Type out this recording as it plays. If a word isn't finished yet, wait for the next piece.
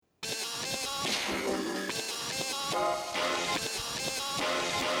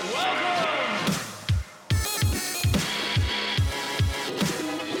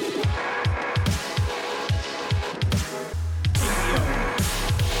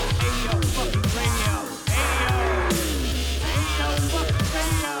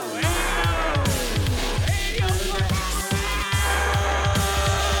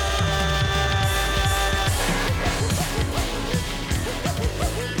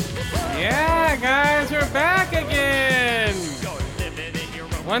Yeah, guys, we're back again.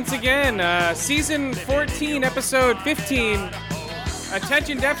 Once again, season 14, episode 15,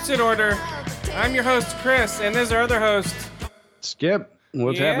 Attention Deficit Order. I'm your host, Chris, and there's our other host, Skip.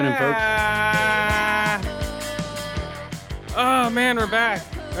 What's happening, folks? Oh, man, we're back.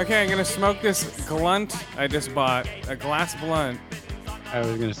 Okay, I'm going to smoke this blunt I just bought, a glass blunt. I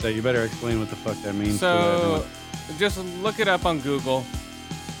was going to say, you better explain what the fuck that means. So, just look it up on Google.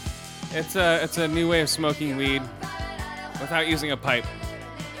 It's a new way of smoking weed without using a pipe.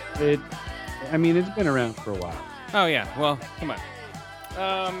 It's been around for a while. Oh yeah, well, come on.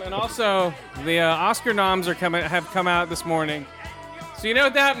 And also, the Oscar noms have come out this morning. So you know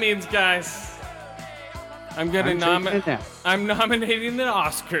what that means, guys. I'm nominating the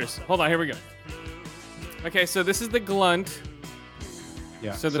Oscars. Hold on, here we go. Okay, so this is the Glunt.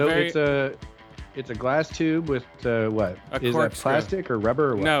 Yeah. So it's a glass tube with what? Is that plastic or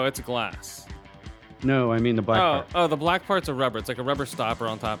rubber or what? No, it's glass. No, I mean the black part. Oh, the black part's a rubber. It's like a rubber stopper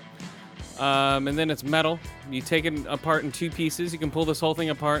on top. And then it's metal. You take it apart in two pieces. You can pull this whole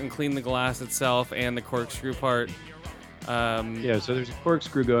thing apart and clean the glass itself and the corkscrew part. Yeah, so there's a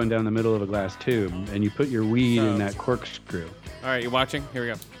corkscrew going down the middle of a glass tube, and you put your weed in that corkscrew. All right, you watching? Here we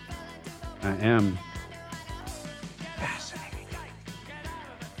go. I am. Fascinating.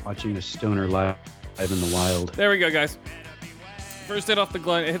 Watching a stoner live in the wild. There we go, guys. First hit off the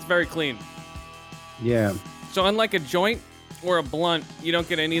Glunt. It hits very clean. Yeah. So unlike a joint or a blunt, you don't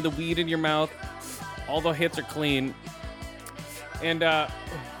get any of the weed in your mouth. All the hits are clean. And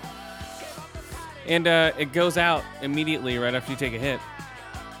it goes out immediately right after you take a hit.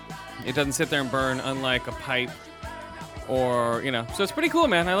 It doesn't sit there and burn, unlike a pipe or, So it's pretty cool,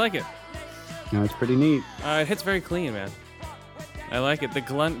 man. I like it. No, it's pretty neat. It hits very clean, man. I like it. The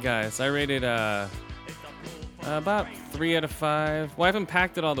Glunt, guys. I rated about 3 out of 5. Well, I haven't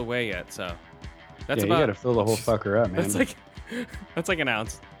packed it all the way yet, so that's you gotta fill the whole fucker up, man. That's like an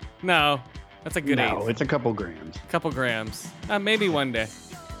ounce. No, that's a good 8. No, it's a couple grams. Maybe one day.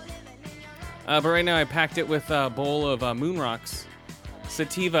 But right now I packed it with a bowl of Moon Rocks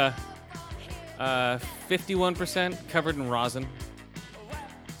sativa, 51% covered in rosin.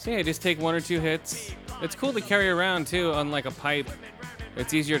 So yeah, just take 1 or 2 hits. It's cool to carry around too, unlike a pipe.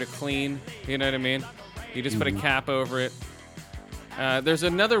 It's easier to clean, you know what I mean? You just put a cap over it. There's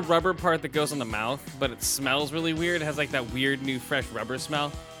another rubber part that goes on the mouth, but it smells really weird. It has like that weird new fresh rubber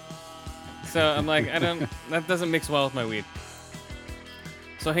smell. So I'm like, that doesn't mix well with my weed.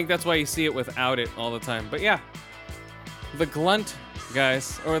 So I think that's why you see it without it all the time. But yeah, the Glunt,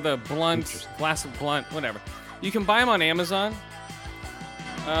 guys, or the blunt, glass of blunt, whatever. You can buy them on Amazon.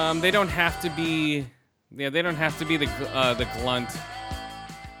 They don't have to be. Yeah, they don't have to be the Glunt.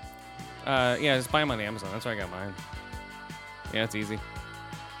 Yeah, just buy them on Amazon. That's where I got mine. Yeah, it's easy.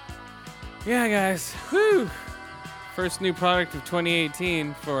 Yeah, guys. Whew. First new product of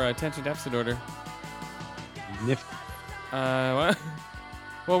 2018 for Attention Deficit Order. Nifty. What?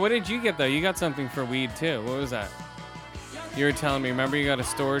 Well, what did you get, though? You got something for weed, too. What was that? You were telling me, remember you got a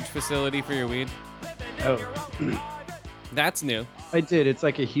storage facility for your weed? Oh. That's new. I did. It's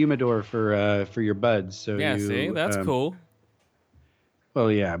like a humidor for your buds. So yeah, see? That's cool.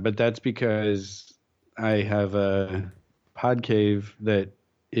 Well, yeah, but that's because I have a pod cave that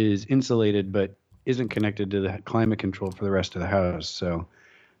is insulated but isn't connected to the climate control for the rest of the house. So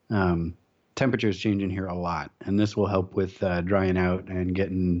temperature's changing here a lot, and this will help with drying out and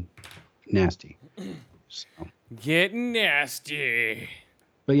getting nasty. So. Getting nasty.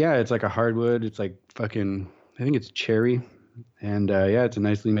 But yeah, it's like a hardwood. It's like fucking, I think it's cherry. And yeah, it's a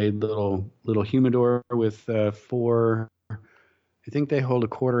nicely made little humidor with 4, I think they hold a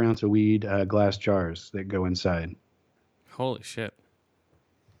 1/4 ounce of weed glass jars that go inside. Holy shit.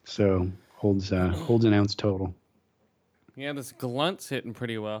 So holds an ounce total. Yeah, this Glunt's hitting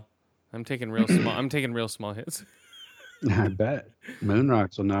pretty well. I'm taking real small hits. I bet. Moon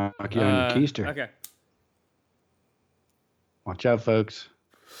Rocks will knock you on your keister. Okay. Watch out, folks.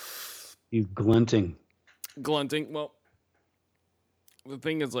 He's glunting. Well, the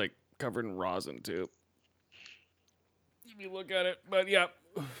thing is like covered in rosin too. If you look at it, but yeah.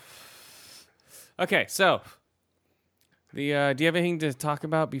 Okay, so do you have anything to talk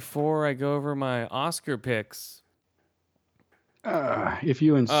about before I go over my Oscar picks? If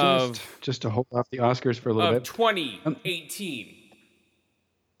you insist, just to hold off the Oscars for a little bit. 2018.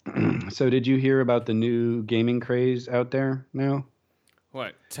 So did you hear about the new gaming craze out there now?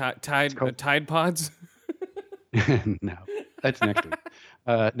 What? Tide Pods? No, that's next week.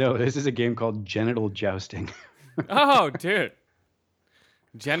 No, this is a game called Genital Jousting. Oh, dude.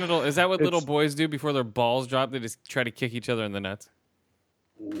 Is that what little boys do before their balls drop? They just try to kick each other in the nuts?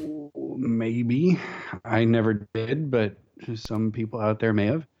 Maybe. I never did, but some people out there may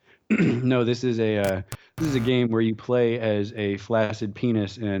have. No, this is a game where you play as a flaccid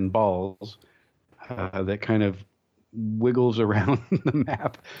penis and balls that kind of wiggles around the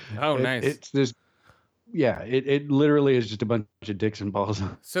map. Oh, nice. It's this, yeah. It literally is just a bunch of dicks and balls.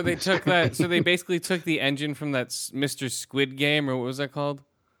 So they took that. So they basically took the engine from that Mr. Squid game, or what was that called?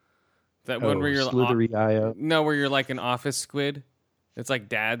 That one where you're Slithery IO. no, where you're like an office squid. It's like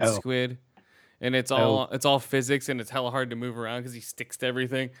Dad's squid, and it's all physics, and it's hella hard to move around because he sticks to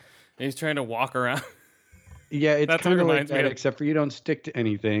everything, and he's trying to walk around. Yeah, it's That's what kind it of like reminds me that, of. except for you don't stick to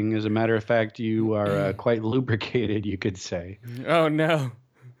anything. As a matter of fact, you are quite lubricated, you could say. Oh no!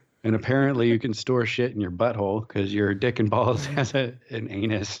 And apparently, you can store shit in your butthole because your dick and balls has an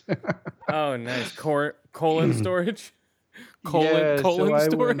anus. Oh, nice. Colon storage. So I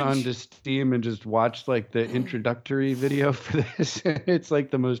Storage. went on to Steam and just watched like the introductory video for this. It's like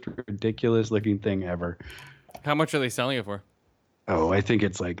the most ridiculous looking thing ever. How much are they selling it for? Oh, I think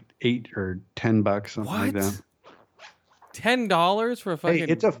it's like $8 or $10, something like that. $10 for a fucking? Hey,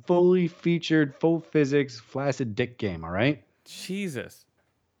 it's a fully featured, full physics, flaccid dick game. All right. Jesus.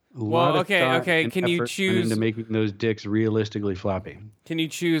 A lot of thought okay. and Can you effort went choose into making those dicks realistically floppy? Can you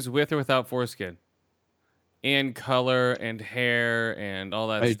choose with or without foreskin? And color and hair and all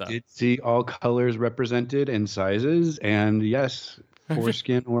that stuff. I did see all colors represented and sizes, and yes,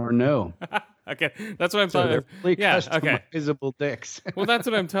 foreskin or no. Okay, that's what I'm So talking they're about. fully Yeah, okay. customizable dicks. Well, that's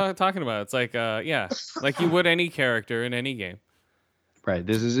what I'm talking about. It's like, yeah, like you would any character in any game. Right.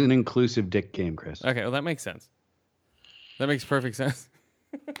 This is an inclusive dick game, Chris. Okay, well, that makes sense. That makes perfect sense.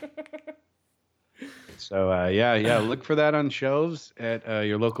 So, yeah. Look for that on shelves at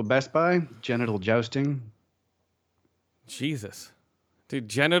your local Best Buy. Genital jousting. Jesus. Dude,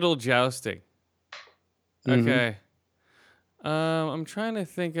 genital jousting. Mm-hmm. Okay. I'm trying to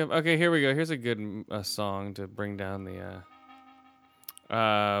think of... Okay, here we go. Here's a good song to bring down the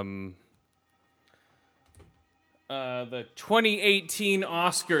 2018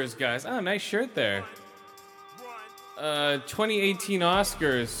 Oscars, guys. Oh, nice shirt there. 2018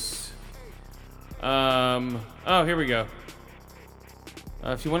 Oscars. Oh, here we go.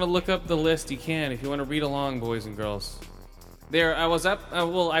 If you want to look up the list, you can. If you want to read along, boys and girls. There, I was up.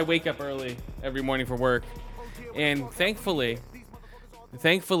 I wake up early every morning for work, and thankfully,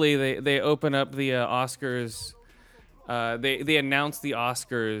 they open up the Oscars. They announced the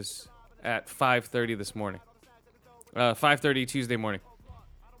Oscars at 5:30 this morning. 5:30 Tuesday morning.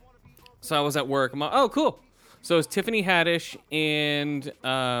 So I was at work. I'm like, oh, cool. So it's Tiffany Haddish and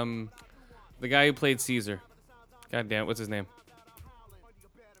the guy who played Caesar. God damn, what's his name?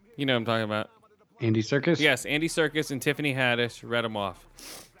 You know what I'm talking about. Andy Serkis? Yes, Andy Serkis and Tiffany Haddish. Read them off.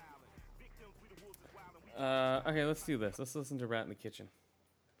 Okay, let's do this. Let's listen to Rat in the Kitchen.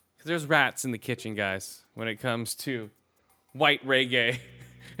 Because there's rats in the kitchen, guys, when it comes to white reggae.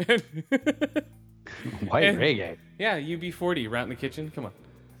 White reggae? Yeah, UB40, Rat in the Kitchen. Come on.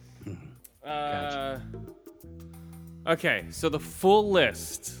 Gotcha. Okay, so the full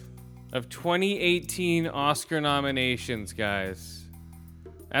list of 2018 Oscar nominations, guys,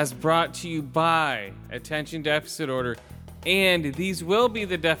 as brought to you by Attention Deficit Order, and these will be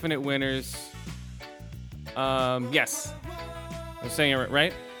the definite winners. Yes, I'm saying it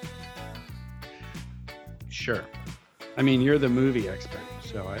right. Sure. I mean, you're the movie expert,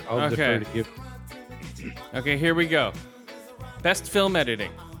 so I'll defer to you. Okay, here we go. Best film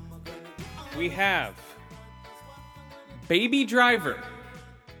editing. We have Baby Driver,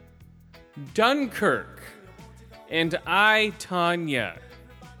 Dunkirk, and I, Tonya.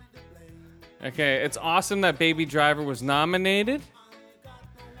 Okay, it's awesome that Baby Driver was nominated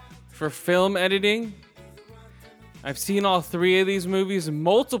for film editing. I've seen all three of these movies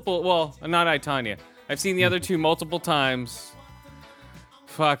well, not I, Tonya. I've seen the other two multiple times.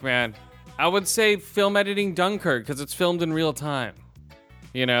 Fuck, man. I would say film editing Dunkirk because it's filmed in real time.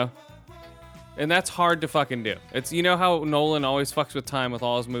 You know? And that's hard to fucking do. It's, you know how Nolan always fucks with time with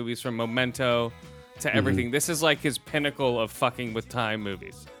all his movies from Memento to everything. This is like his pinnacle of fucking with time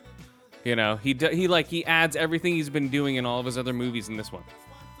movies. You know, he adds everything he's been doing in all of his other movies in this one.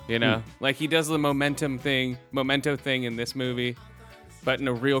 You know, like he does the memento thing in this movie, but in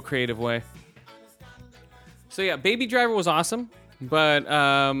a real creative way. So yeah, Baby Driver was awesome, but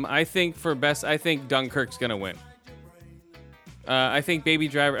I think Dunkirk's gonna win. I think Baby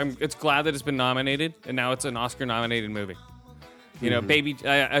Driver. It's glad that it's been nominated, and now it's an Oscar-nominated movie. You know,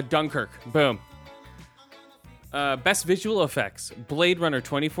 Dunkirk. Boom. Best visual effects: Blade Runner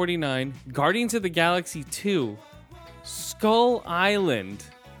 2049, Guardians of the Galaxy 2, Skull Island,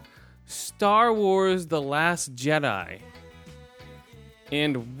 Star Wars: The Last Jedi,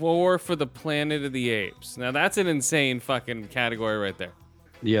 and War for the Planet of the Apes. Now that's an insane fucking category right there.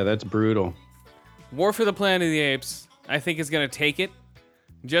 Yeah, that's brutal. War for the Planet of the Apes, I think, is going to take it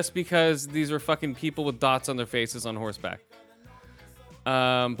just because these are fucking people with dots on their faces on horseback.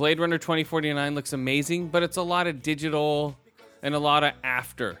 Blade Runner 2049 looks amazing, but it's a lot of digital and a lot of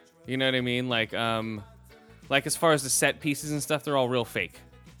after. You know what I mean? Like as far as the set pieces and stuff, they're all real fake.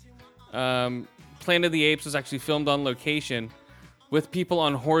 Planet of the Apes was actually filmed on location with people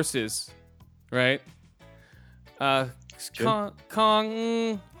on horses, right? Guardians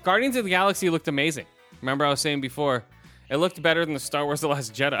of the Galaxy looked amazing. Remember I was saying before, it looked better than the Star Wars The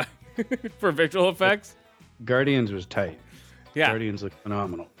Last Jedi for visual effects. Guardians was tight. Yeah. Guardians looked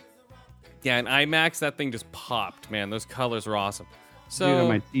phenomenal. Yeah, in IMAX, that thing just popped, man. Those colors were awesome. So, dude, on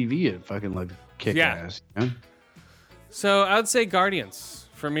my TV, it fucking looked kick-ass. Yeah. You know? So I would say Guardians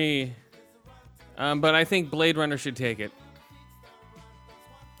for me. But I think Blade Runner should take it.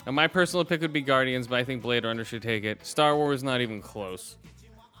 And my personal pick would be Guardians, but I think Blade Runner should take it. Star Wars, not even close.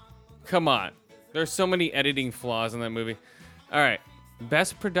 Come on. There's so many editing flaws in that movie. All right.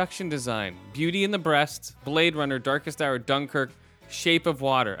 Best production design. Beauty and the Breast, Blade Runner, Darkest Hour, Dunkirk, Shape of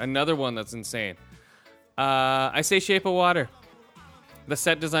Water. Another one that's insane. I say Shape of Water. The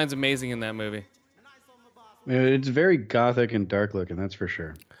set design's amazing in that movie. It's very gothic and dark looking, that's for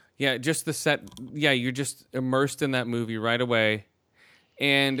sure. Yeah, just the set. Yeah, you're just immersed in that movie right away.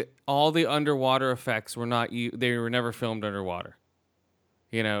 And all the underwater effects were not, they were never filmed underwater.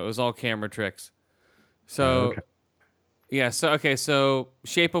 You know, it was all camera tricks. So, okay. Yeah, so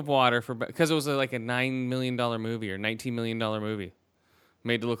Shape of Water, because it was like a $9 million movie or $19 million movie.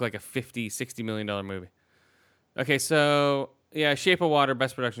 Made to look like a $50-60 million movie. Okay, so, yeah, Shape of Water,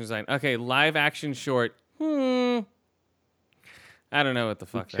 best production design. Okay, live action short. I don't know what the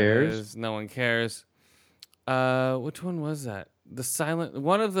fuck that is. No one cares. Which one was that? The silent...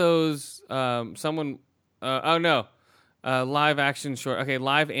 One of those... live action short. Okay,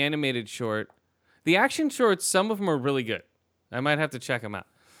 live animated short. The action shorts, some of them are really good. I might have to check them out.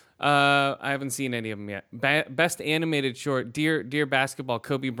 I haven't seen any of them yet. Best animated short, Dear Basketball,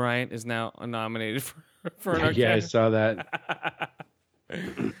 Kobe Bryant is now nominated for an Yeah, I saw that.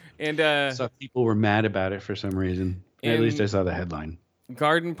 And saw people were mad about it for some reason. At least I saw the headline.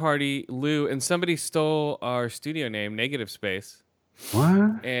 Garden Party, Lou, and somebody stole our studio name, Negative Space.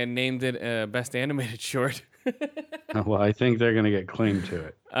 What? And named it Best Animated Short. Well, I think they're going to get claimed to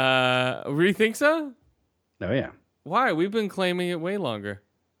it. Really think so? Oh, yeah. Why? We've been claiming it way longer.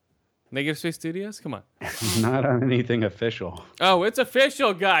 Negative Space Studios? Come on. Not on anything official. Oh, it's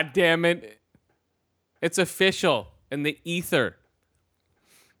official, God damn it. It's official in the ether.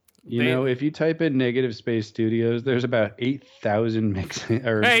 You know, if you type in Negative Space Studios, there's about 8,000 mixing.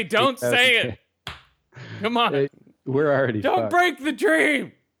 Hey, don't say it. Come on. We're already Don't fucked. break the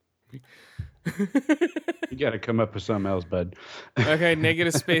dream. You got to come up with something else, bud. Okay,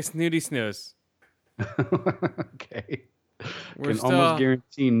 Negative Space Nudie Snooze. Okay. Can almost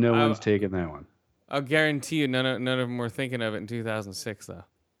guarantee no one's taking that one. I'll guarantee you none of them were thinking of it in 2006, though.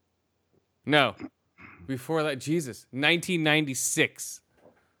 No. Before that, Jesus. 1996.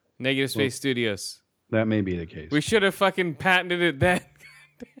 Negative Space Studios. That may be the case. We should have fucking patented it then.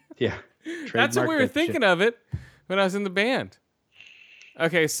 Yeah. That's what we were thinking of it when I was in the band.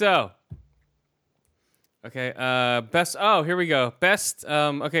 Okay, so. Okay, here we go. Best,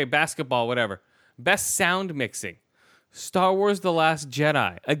 basketball, whatever. Best sound mixing. Star Wars The Last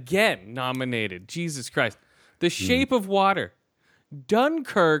Jedi. Again, nominated. Jesus Christ. The Shape of Water.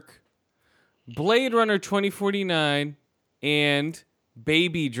 Dunkirk. Blade Runner 2049. And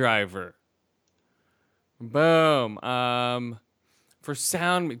Baby Driver. Boom. For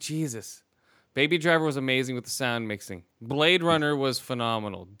sound, Jesus. Baby Driver was amazing with the sound mixing. Blade Runner was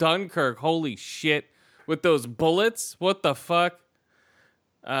phenomenal. Dunkirk, holy shit. With those bullets, what the fuck?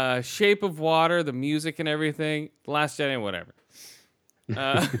 Shape of Water, the music and everything. Last Jedi, whatever.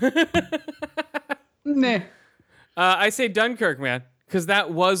 Nah. I say Dunkirk, man, because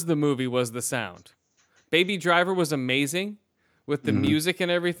that was the movie, was the sound. Baby Driver was amazing with the music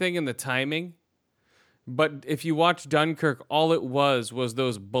and everything and the timing. But if you watch Dunkirk, all it was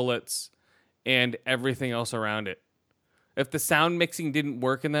those bullets and everything else around it. If the sound mixing didn't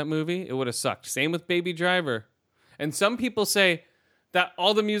work in that movie, it would have sucked. Same with Baby Driver. And some people say that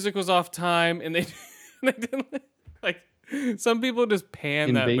all the music was off time and they didn't like. Some people just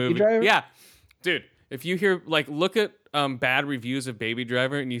pan that Baby movie. Driver? Yeah, dude. If you hear look at bad reviews of Baby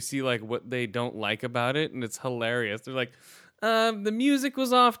Driver and you see what they don't like about it, and it's hilarious. They're like, the music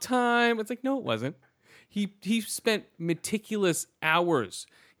was off time. It's like, no, it wasn't. He spent meticulous hours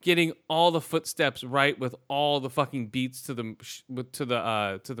getting all the footsteps right with all the fucking beats to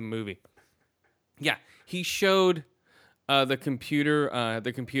the movie. Yeah, he showed the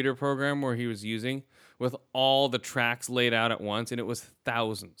computer program where he was using with all the tracks laid out at once, and it was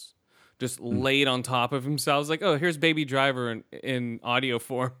thousands just laid on top of himself. I was like, oh, here's Baby Driver in audio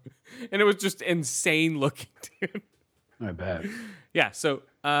form, and it was just insane looking, dude. I bet. Yeah, so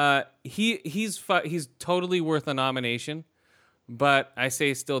he's totally worth a nomination, but I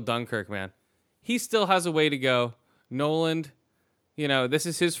say still Dunkirk, man. He still has a way to go. Nolan, this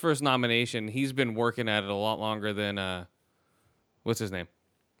is his first nomination. He's been working at it a lot longer than what's his name?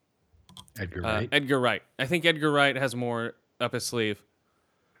 Edgar Wright. Edgar Wright. I think Edgar Wright has more up his sleeve.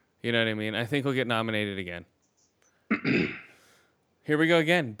 You know what I mean? I think he'll get nominated again. Here we go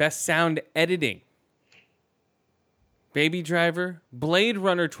again. Best sound editing. Baby Driver, Blade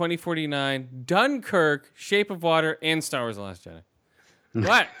Runner 2049, Dunkirk, Shape of Water, and Star Wars The Last Jedi.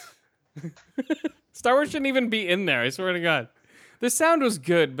 What? Star Wars shouldn't even be in there, I swear to God. The sound was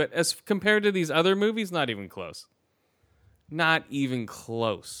good, but as compared to these other movies, not even close. Not even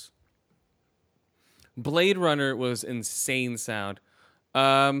close. Blade Runner was insane sound.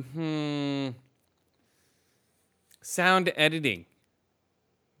 Sound editing.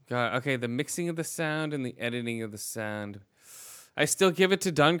 God, okay, the mixing of the sound and the editing of the sound. I still give it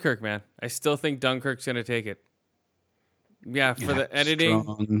to Dunkirk, man. I still think Dunkirk's going to take it. Yeah, for the editing.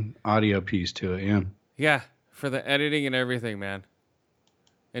 Strong audio piece to it, yeah. Yeah, for the editing and everything, man.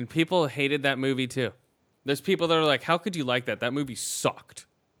 And people hated that movie, too. There's people that are like, how could you like that? That movie sucked.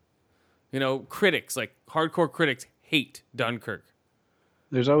 Critics, like hardcore critics, hate Dunkirk.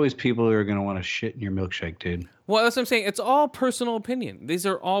 There's always people who are going to want to shit in your milkshake, dude. Well, that's what I'm saying. It's all personal opinion. These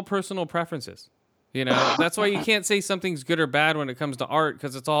are all personal preferences. That's why you can't say something's good or bad when it comes to art,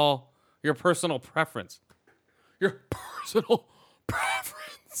 because it's all your personal preference. Your personal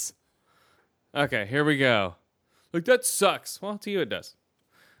preference. Okay, here we go. Like, that sucks. Well, to you it does.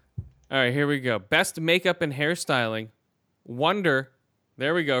 All right, here we go. Best makeup and hairstyling. Wonder.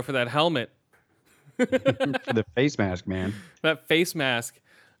 There we go for that helmet. For the face mask, man. That face mask.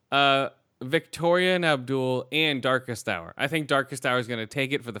 Victoria and Abdul and Darkest Hour. I think Darkest Hour is going to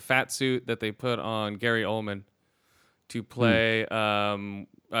take it for the fat suit that they put on Gary Oldman to play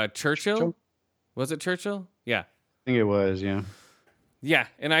Churchill. Was it Churchill? Yeah. I think it was, yeah. Yeah,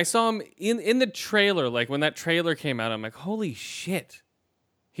 and I saw him in the trailer. Like, when that trailer came out, I'm like, holy shit.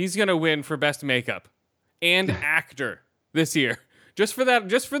 He's going to win for best makeup and actor this year. Just for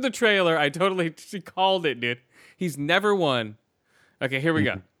the trailer, I totally called it, dude. He's never won. Okay, here we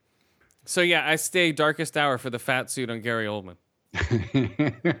go. So, yeah, I stay Darkest Hour for the fat suit on Gary Oldman.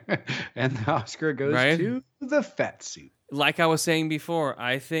 And the Oscar goes to the fat suit. Like I was saying before,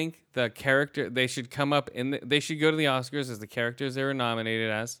 I think the character, they should come up they should go to the Oscars as the characters they were nominated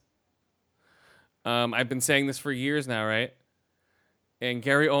as. I've been saying this for years now, right? And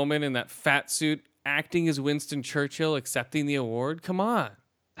Gary Oldman in that fat suit acting as Winston Churchill, accepting the award. Come on.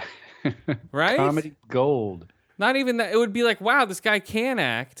 Right? Comedy gold. Not even that. It would be like, wow, this guy can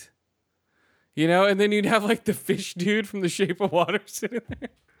act. And then you'd have like the fish dude from The Shape of Water sitting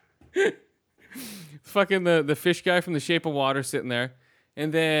there. Fucking the fish guy from The Shape of Water sitting there.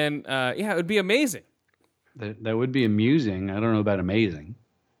 And then, it would be amazing. That would be amusing. I don't know about amazing.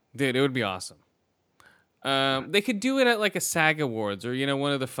 Dude, it would be awesome. They could do it at like a SAG Awards or,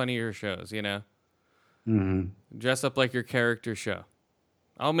 one of the funnier shows, Mm-hmm. Dress up like your character show.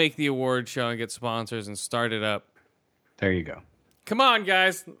 I'll make the award show and get sponsors and start it up. There you go. Come on,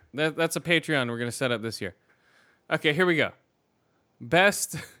 guys. That's a Patreon we're going to set up this year. Okay, here we go.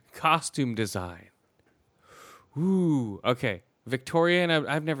 Best costume design. Ooh, okay. Victoria, and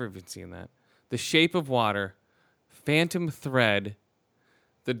I've never even seen that. The Shape of Water, Phantom Thread,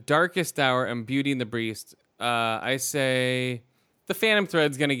 The Darkest Hour, and Beauty and the Beast. I say the Phantom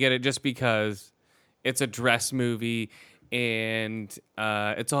Thread's going to get it just because it's a dress movie and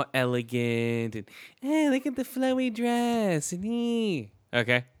it's all elegant and look at the flowy dress and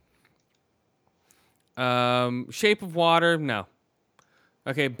okay. Shape of Water, no.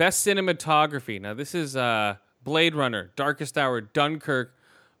 Okay, best cinematography. Now this is Blade Runner, Darkest Hour, Dunkirk,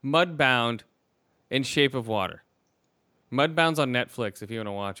 Mudbound, and Shape of Water. Mudbound's on Netflix if you want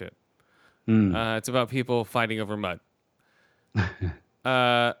to watch it. It's about people fighting over mud.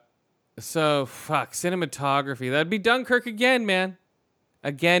 So, cinematography. That'd be Dunkirk again, man.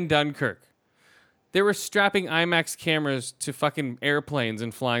 Again, Dunkirk. They were strapping IMAX cameras to fucking airplanes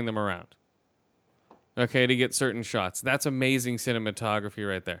and flying them around. Okay, to get certain shots. That's amazing cinematography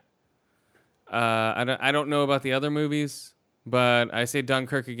right there. I don't know about the other movies, but I say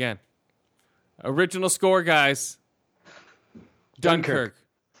Dunkirk again. Original score, guys. Dunkirk.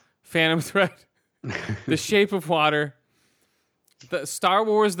 Phantom Thread, The Shape of Water, the Star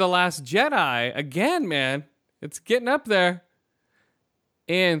Wars: The Last Jedi. Again, man, it's getting up there.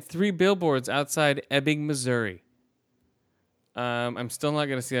 And 3 billboards outside Ebbing, Missouri. I'm still not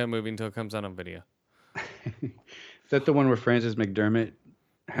going to see that movie until it comes out on video. Is that the one where Frances McDermott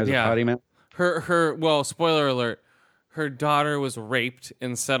has a potty mouth? Well, spoiler alert, her daughter was raped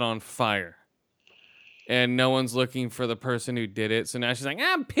and set on fire. And no one's looking for the person who did it. So now she's like,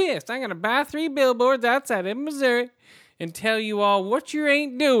 I'm pissed. I'm going to buy 3 billboards outside in Missouri and tell you all what you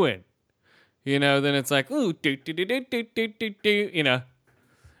ain't doing. You know, then it's like, ooh, you know.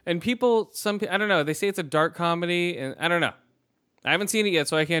 And people, I don't know, they say it's a dark comedy, and I don't know. I haven't seen it yet,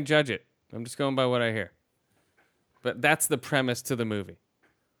 so I can't judge it. I'm just going by what I hear. But that's the premise to the movie.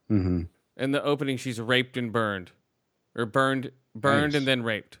 Mm-hmm. In the opening, she's raped and burned. Or burned Nice. and then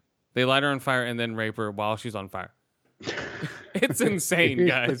raped. They light her on fire and then rape her while she's on fire. It's insane,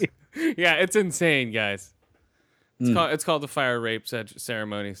 guys. Yeah, it's insane, guys. It's called the fire rape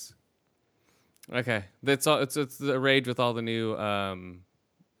ceremonies. Okay. That's all. It's the rage with all the new...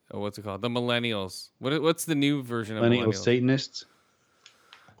 what's it called? The millennials. What's the new version of Millennial millennials? Satanists.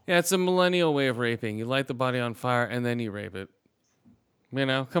 Yeah, it's a millennial way of raping. You light the body on fire and then you rape it. You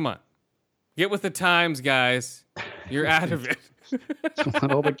know, come on. Get with the times, guys. You're out of it. That's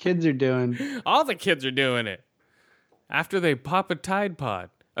what all the kids are doing. All the kids are doing it. After they pop a Tide Pod.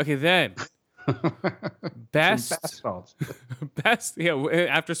 Okay, then. Best. Some bath salts. Best. Yeah,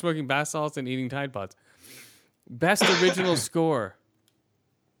 after smoking bath salts and eating Tide Pods. Best original score.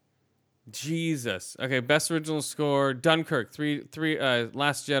 Jesus. Okay, best original score. Dunkirk. Three.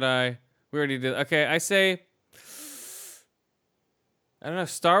 Last Jedi. We already did. Okay, I say. I don't know.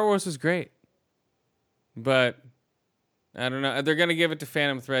 Star Wars was great, but I don't know. They're gonna give it to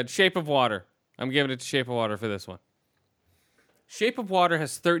Phantom Thread. Shape of Water. I'm giving it to Shape of Water for this one. Shape of Water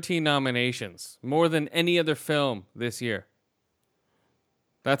has 13 nominations, more than any other film this year.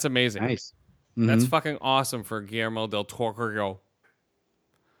 That's amazing. Nice. That's fucking awesome for Guillermo del Toro.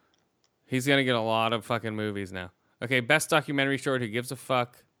 He's going to get a lot of fucking movies now. Okay, best documentary short, Who Gives a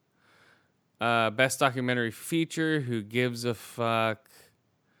Fuck? Best documentary feature, Who Gives a Fuck?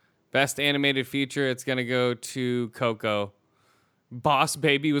 Best animated feature, it's going to go to Coco. Boss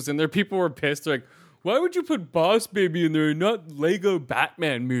Baby was in there. People were pissed. They're like, why would you put Boss Baby in there and not Lego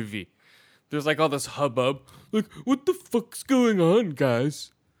Batman movie? There's like all this hubbub. Like, what the fuck's going on,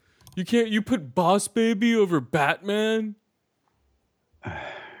 guys? You put Boss Baby over Batman?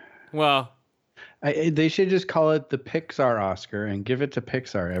 Well, They should just call it the Pixar Oscar and give it to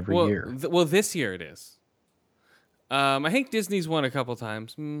Pixar every year. This year it is. I think Disney's won a couple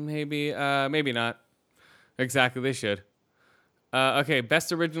times. Maybe not. Exactly, they should. Okay,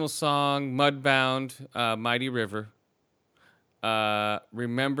 best original song, Mudbound, Mighty River.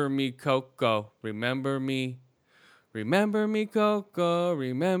 Remember Me, Coco. Remember Me. Remember me, Coco.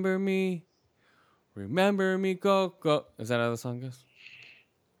 Remember me. Remember me, Coco. Is that how the song goes?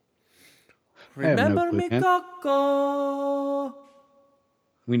 Remember me, Coco.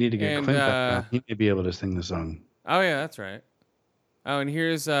 We need to get Clint back on. He may be able to sing the song. Oh, yeah, that's right. Oh, and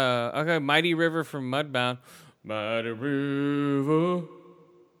here's okay, Mighty River from Mudbound. Mighty River,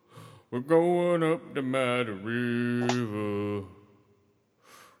 we're going up the Mighty River.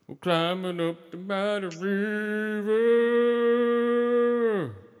 We're climbing up the Mighty River.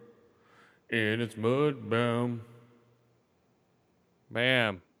 And it's mudbound.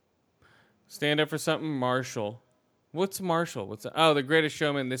 Bam. Stand up for something, Marshall. What's Marshall? What's that? Oh, The Greatest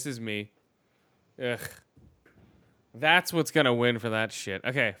Showman, This Is Me. Ugh. That's what's going to win for that shit.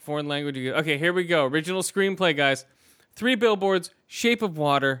 Okay, foreign language. Okay, here we go. Original screenplay, guys. 3 billboards, Shape of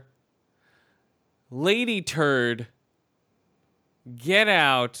Water, Lady Turd, Get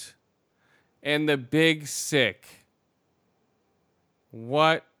Out, and The Big Sick.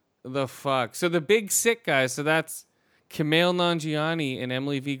 What the fuck? So The Big Sick, guys, so that's Kumail Nanjiani and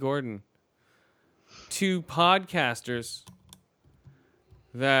Emily V. Gordon. 2 podcasters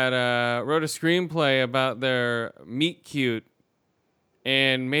that wrote a screenplay about their meet cute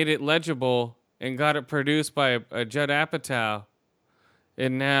and made it legible and got it produced by a Judd Apatow,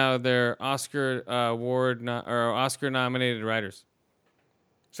 and now they're Oscar Oscar nominated writers.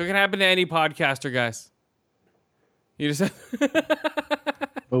 So it can happen to any podcaster, guys. You just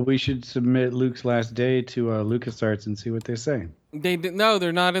Well, we should submit Luke's Last Day to LucasArts and see what they say. No,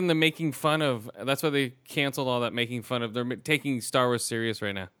 they're not in the making fun of. That's why they canceled all that making fun of. They're taking Star Wars serious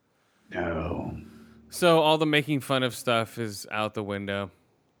right now. No. So all the making fun of stuff is out the window.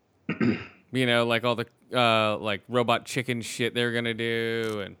 You know, like all the like robot chicken shit they're gonna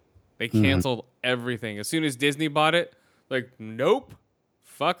do, and they canceled everything as soon as Disney bought it. Like, nope,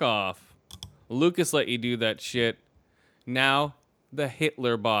 fuck off. Lucas let you do that shit. Now the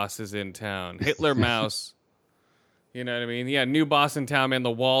Hitler boss is in town. Hitler Mouse. You know what I mean? Yeah, new boss in town, man.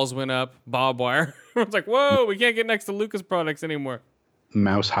 The walls went up. Barbed wire. It's like, whoa, we can't get next to Lucas products anymore.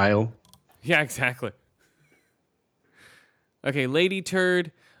 Mouse Heil. Yeah, exactly. Okay, Lady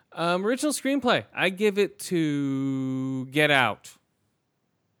Turd. Original screenplay. I give it to Get Out.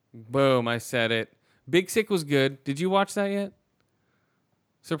 Boom, I said it. Big Sick was good. Did you watch that yet?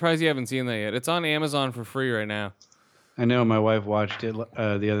 Surprised you haven't seen that yet. It's on Amazon for free right now. I know my wife watched it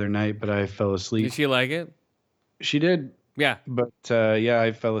the other night, but I fell asleep. Did she like it? She did. Yeah. But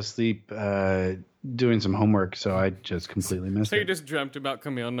I fell asleep doing some homework, so I just completely missed So you it. just dreamt about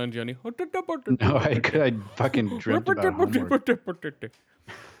Camille Nanjiani? No, I fucking dreamt about homework.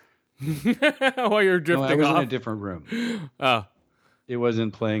 While you're No, I drifting was off. in a different room. Oh. It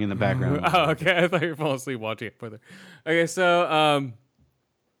wasn't playing in the background. Oh, okay. I thought you were falling asleep watching it further. Okay, so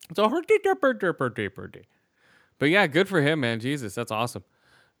it's a birthday. But yeah, good for him, man. Jesus, that's awesome.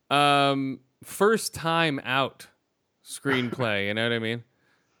 First time out screenplay, you know what I mean?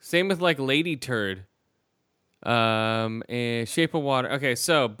 Same with like Lady Turd. And Shape of Water. Okay,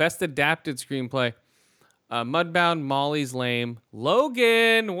 so best adapted screenplay. Mudbound, Molly's Lame.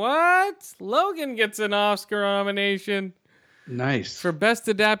 Logan, what? Logan gets an Oscar nomination. Nice. For best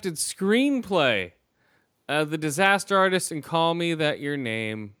adapted screenplay. The Disaster Artist and Call Me That Your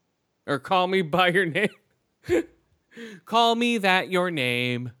Name. Or Call Me By Your Name. Call Me That Your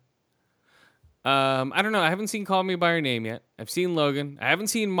Name. I don't know. I haven't seen Call Me By Your Name yet. I've seen Logan. I haven't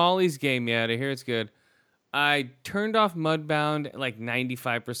seen Molly's Game yet. I hear it's good. I turned off Mudbound at like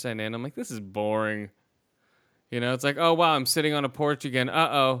 95% in. I'm like, this is boring. You know, it's like, oh, wow, I'm sitting on a porch again.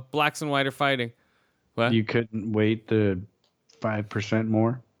 Uh-oh, blacks and white are fighting. What? You couldn't wait the 5%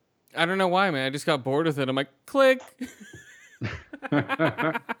 more? I don't know why, man. I just got bored with it. I'm like, click.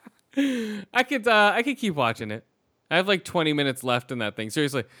 I could keep watching it. I have like 20 minutes left in that thing.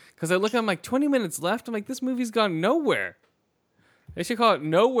 Seriously. Because I look, I'm like, 20 minutes left? I'm like, this movie's gone nowhere. They should call it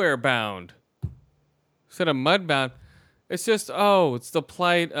Nowhere Bound. Instead of Mudbound. It's just, it's the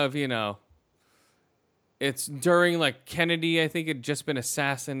plight of, you know, it's during like Kennedy, I think, had just been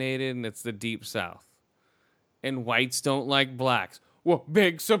assassinated, and it's the Deep South. And whites don't like blacks. Well,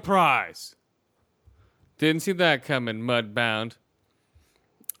 big surprise. Didn't see that coming, Mudbound.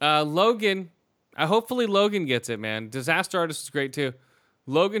 Logan. Hopefully Logan gets it, man. Disaster Artist is great too.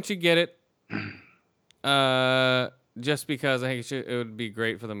 Logan should get it. Just because I think it would be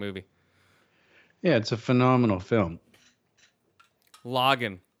great for the movie. Yeah, it's a phenomenal film.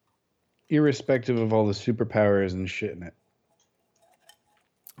 Logan. Irrespective of all the superpowers and shit in it.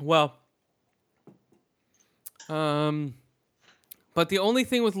 Well, but the only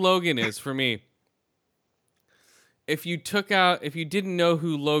thing with Logan is, for me, if you didn't know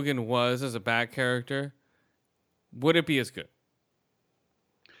who Logan was as a back character, would it be as good?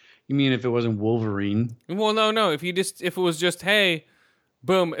 You mean if it wasn't Wolverine? Well, no. If it was just, hey,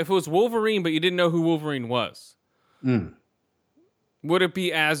 boom, if it was Wolverine, but you didn't know who Wolverine was, would it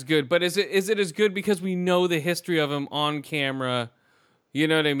be as good? But is it as good because we know the history of him on camera? You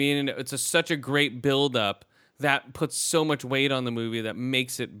know what I mean? And it's such a great build-up that puts so much weight on the movie that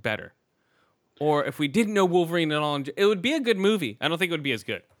makes it better. Or if we didn't know Wolverine at all, it would be a good movie. I don't think it would be as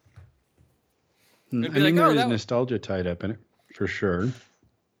good. It'd be there is nostalgia tied up in it, for sure.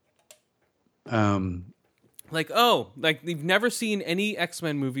 Like you've never seen any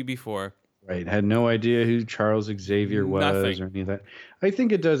X-Men movie before. Right. Had no idea who Charles Xavier was or any of that. I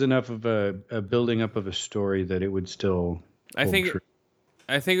think it does enough of a building up of a story that it would still hold true.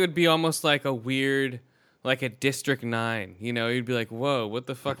 I think it would be almost like a weird, like a District 9. You know, you'd be like, whoa, what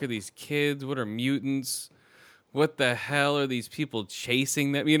the fuck are these kids? What are mutants? What the hell are these people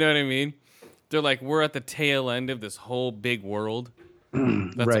chasing them? You know what I mean? They're like, we're at the tail end of this whole big world.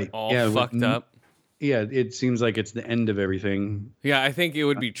 That's right. all fucked up. Yeah, it seems like it's the end of everything. Yeah, I think it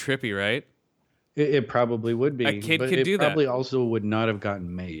would be trippy, right? It probably would be. A kid but could do that. It probably also would not have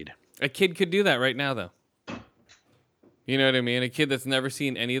gotten made. A kid could do that right now, though. You know what I mean? A kid that's never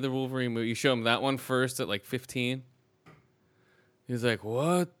seen any of the Wolverine movies. You show him that one first at like 15. He's like,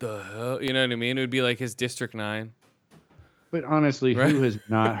 what the hell? You know what I mean? It would be like his District 9. But honestly, right? Who has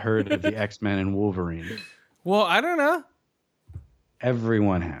not heard of the X-Men and Wolverine? Well, I don't know.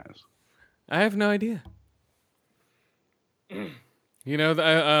 Everyone has. I have no idea. You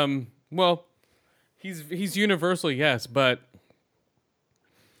know, well, he's universal, yes, but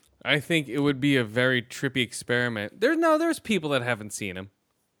I think it would be a very trippy experiment. There's people that haven't seen him.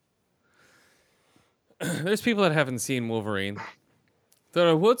 There's people that haven't seen Wolverine.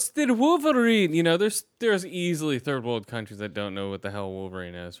 They're like, what's the Wolverine? You know, there's easily third world countries that don't know what the hell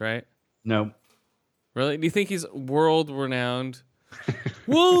Wolverine is, right? No. Really? Do you think he's world renowned?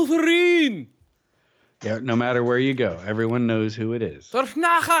 Wolverine! Yeah, no matter where you go, everyone knows who it is. Or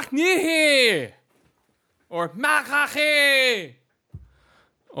Nachachnihe! Or Machache!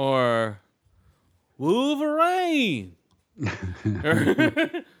 Or Wolverine!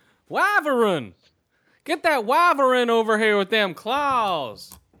 Wyvern! Get that Wyvern over here with them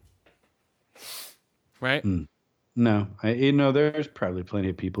claws! Right? No, there's probably plenty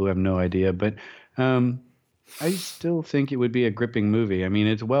of people who have no idea, but I still think it would be a gripping movie. I mean,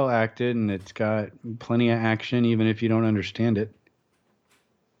 it's well acted and it's got plenty of action, even if you don't understand it.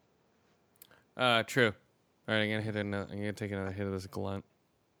 True. All right, I'm gonna take another hit of this glunt.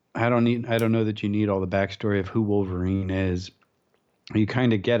 I don't know that you need all the backstory of who Wolverine is. You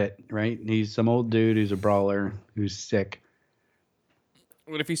kind of get it, right? He's some old dude who's a brawler who's sick.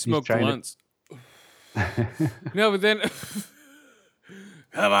 What if he smoked blunts? No, but then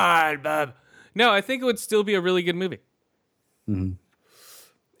come on, bub. No, I think it would still be a really good movie. Mm-hmm.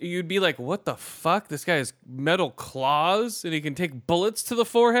 You'd be like, what the fuck? This guy has metal claws and he can take bullets to the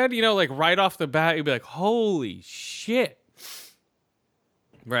forehead? You know, like right off the bat, you'd be like, holy shit.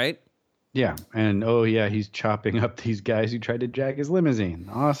 Right? Yeah. And oh, yeah, he's chopping up these guys who tried to jack his limousine.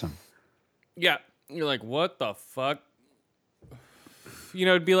 Awesome. Yeah. You're like, what the fuck? You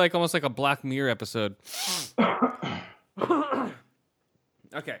know, it'd be like almost like a Black Mirror episode.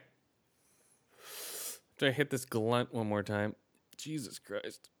 Okay. Try to hit this glunt one more time. Jesus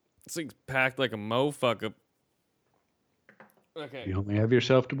Christ. This thing's packed like a motherfucker. Okay. You only have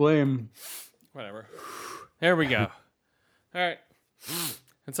yourself to blame. Whatever. There we go. All right.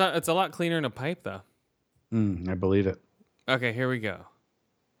 It's a lot cleaner in a pipe, though. I believe it. Okay, here we go.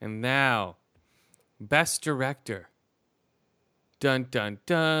 And now, Best Director. Dun, dun,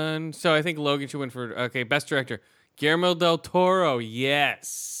 dun. So I think Logan should win for... Okay, Best Director. Guillermo del Toro,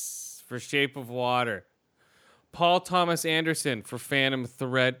 yes. For Shape of Water. Paul Thomas Anderson for Phantom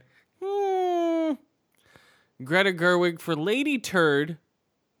Thread. Greta Gerwig for Lady Turd.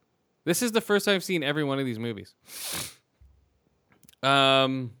 This is the first time I've seen every one of these movies.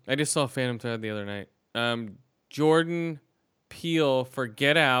 I just saw Phantom Thread the other night. Jordan Peele for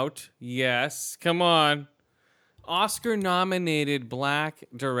Get Out. Yes, come on. Oscar-nominated black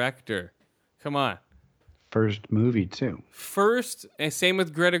director. Come on. First movie, too. First, and same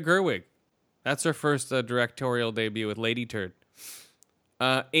with Greta Gerwig. That's her first directorial debut with Lady Turd.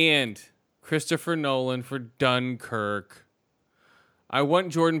 And Christopher Nolan for Dunkirk. I want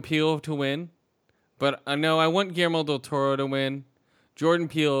Jordan Peele to win, but no, I want Guillermo del Toro to win. Jordan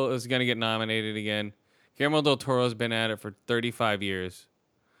Peele is going to get nominated again. Guillermo del Toro has been at it for 35 years.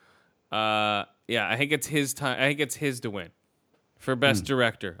 Yeah, I think it's his time. I think it's his to win for Best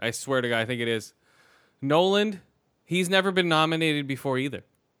Director. I swear to God, I think it is. Nolan, he's never been nominated before either.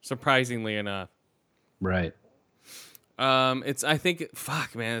 Surprisingly enough. Right. I think,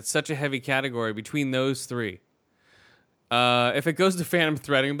 fuck, man, it's such a heavy category between those three. If it goes to Phantom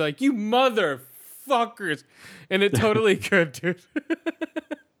Thread, I'm gonna be like, you motherfuckers. And it totally could, dude.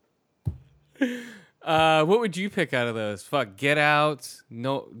 What would you pick out of those? Fuck, Get Out,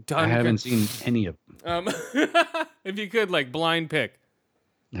 no, Dunkirk. I haven't seen any of them. If you could, like, blind pick.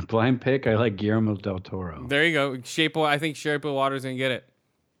 A blind pick, I like Guillermo del Toro. There you go. I think Shape of Water's gonna get it.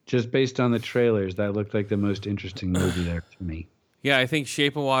 Just based on the trailers, that looked like the most interesting movie there to me. Yeah, I think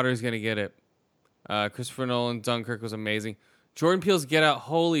Shape of Water is going to get it. Christopher Nolan, Dunkirk was amazing. Jordan Peele's Get Out,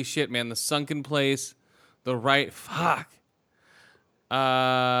 holy shit, man. The sunken place, the right... Fuck.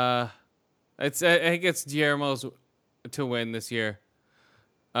 I think it's Guillermo's to win this year.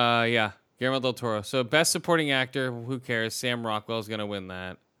 Yeah, Guillermo del Toro. So Best Supporting Actor, who cares? Sam Rockwell's going to win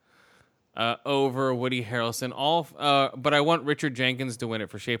that. Over Woody Harrelson. But I want Richard Jenkins to win it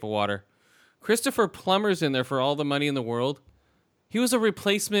for Shape of Water. Christopher Plummer's in there for All the Money in the World. He was a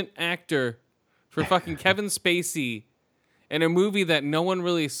replacement actor for fucking Kevin Spacey in a movie that no one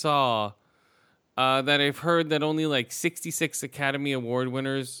really saw. That I've heard that only like 66 Academy Award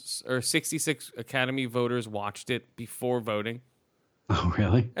winners or 66 Academy voters watched it before voting. Oh,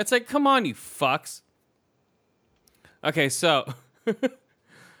 really? It's like, come on, you fucks. Okay, so...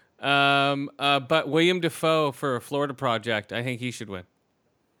 but William Dafoe for Florida Project, I think he should win.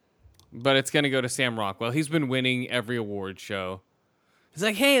 But it's going to go to Sam Rockwell. He's been winning every award show. He's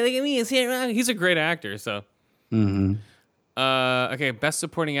like, hey, look at me. He's a great actor, so. Mm-hmm. Okay, Best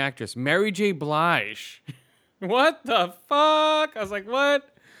Supporting Actress. Mary J. Blige. What the fuck? I was like,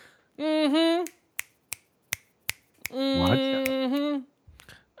 what? Mm-hmm. Mm-hmm.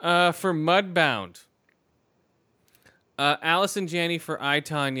 What? For Mudbound. Allison Janney for I,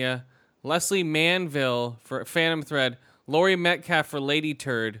 Tonya. Leslie Manville for Phantom Thread. Laurie Metcalf for Lady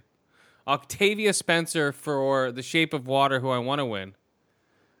Turd. Octavia Spencer for The Shape of Water, who I want to win.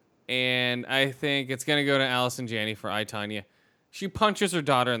 And I think it's going to go to Allison Janney for I, Tonya. She punches her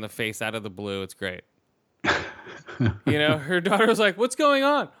daughter in the face out of the blue. It's great. You know, her daughter was like, what's going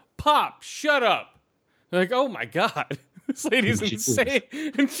on? Pop, shut up. They're like, oh my God. This lady's insane.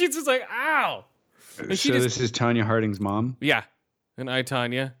 And she's just like, ow. And so this is Tonya Harding's mom? Yeah. And I,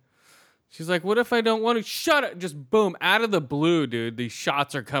 Tonya. She's like, what if I don't want to? Shut up. Just boom. Out of the blue, dude. These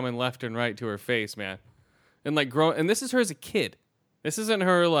shots are coming left and right to her face, man. And like, and this is her as a kid. This isn't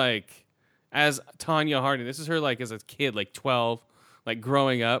her like as Tonya Harding. This is her like as a kid, like 12, like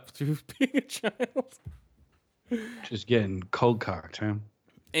growing up through being a child. Just getting cold cocked, huh?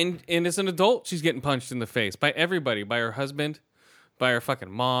 And as an adult, she's getting punched in the face by everybody, by her husband, by her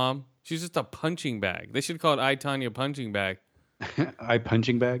fucking mom. She's just a punching bag. They should call it I, Tonya punching bag. I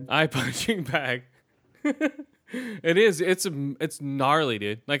punching bag? I punching bag. It is. It's gnarly,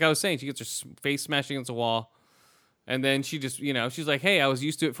 dude. Like I was saying, she gets her face smashed against the wall. And then she just, you know, she's like, hey, I was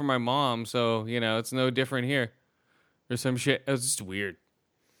used to it from my mom, so, you know, it's no different here. Or some shit. It was just weird.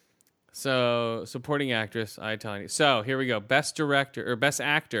 So, supporting actress, I, Tonya. So, here we go. Best director, or best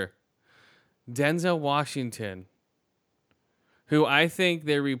actor. Denzel Washington. Who I think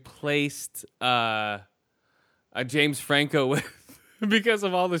they replaced James Franco with because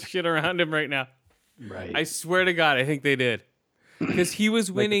of all the shit around him right now. Right. I swear to God, I think they did. Because he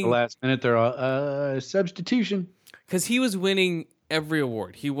was winning. Like at the last minute, they're all, substitution. Because he was winning every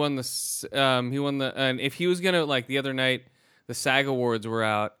award. He won and if he was gonna, like the other night, the SAG Awards were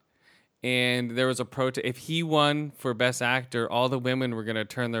out, and there was a protest. If he won for Best Actor, all the women were gonna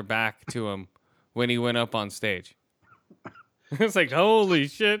turn their back to him when he went up on stage. It's like, holy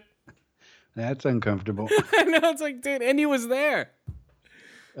shit. That's uncomfortable. I know, it's like, dude, and he was there.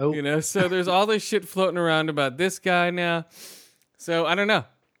 Oh, You know, so there's all this shit floating around about this guy now. So I don't know.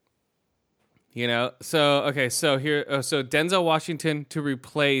 You know, so okay, so here, so Denzel Washington to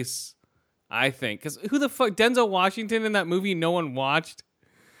replace, I think, because who the fuck Denzel Washington in that movie? No one watched.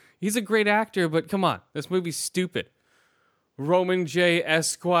 He's a great actor, but come on, this movie's stupid. Roman J.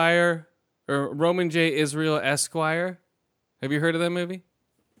 Esquire or Roman J. Israel Esquire. Have you heard of that movie?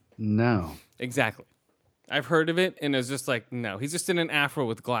 no. Exactly. I've heard of it, and it's just like, no, he's just in an afro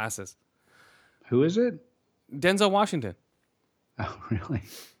with glasses. Who is it? Denzel Washington. Oh, really?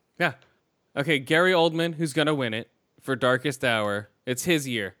 Yeah. Okay, Gary Oldman, who's gonna win it for Darkest Hour. It's his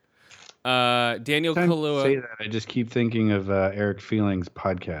year. Daniel Time to Kaluuya. say that, I just keep thinking of Eric Feeling's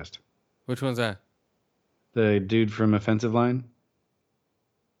podcast. Which one's that? The dude from Offensive Line?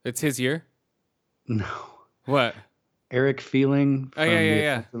 It's his year? No. What? Eric Feeling. Oh, from yeah.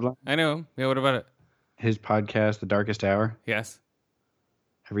 The Offensive Line? I know him. Yeah, what about it? His podcast, The Darkest Hour. Yes.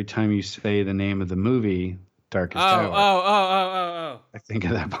 Every time you say the name of the movie, Darkest Oh. Hour, I think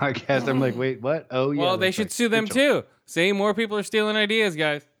of that podcast. I'm like, wait, what? Oh, yeah. Well, they should sue them too. See, more people are stealing ideas,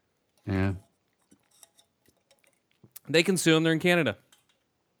 guys. Yeah. They can sue them. They're in Canada.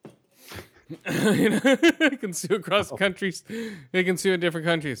 You know, they can sue across countries. They can sue in different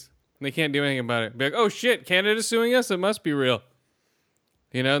countries. They can't do anything about it. Be like, oh shit, Canada's suing us? It must be real.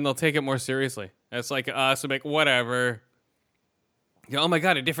 You know, and they'll take it more seriously. It's like us, like, whatever. You know, oh my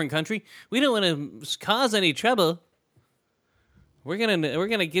God, a different country? We don't want to cause any trouble. We're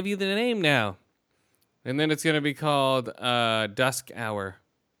gonna give you the name now. And then it's gonna be called Dusk Hour.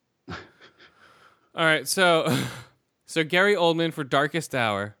 All right, so Gary Oldman for Darkest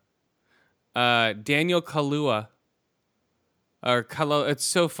Hour. Daniel Kaluuya. It's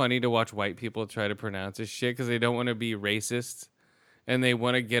so funny to watch white people try to pronounce this shit because they don't want to be racist and they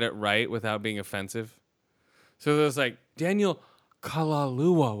want to get it right without being offensive. So there's like Daniel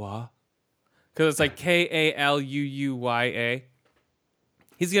Kaluuya because it's like Kaluuya.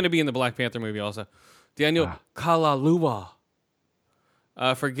 He's going to be in the Black Panther movie also. Daniel Kaluuya.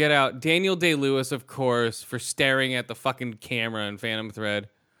 For Get Out. Daniel Day-Lewis, of course, for staring at the fucking camera in Phantom Thread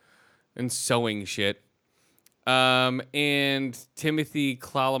and sewing shit. And Timothy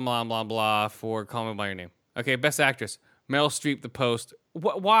blah blah blah for Call Me by Your Name. Okay, Best Actress. Meryl Streep, The Post.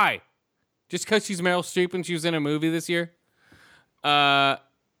 Why? Just because she's Meryl Streep and she was in a movie this year?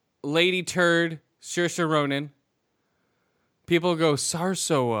 Lady Turd, Saoirse Ronan. People go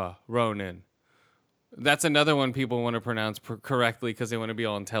Saoirse Ronan. That's another one people want to pronounce correctly because they want to be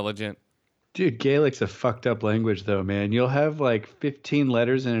all intelligent. Dude, Gaelic's a fucked up language, though, man. You'll have like 15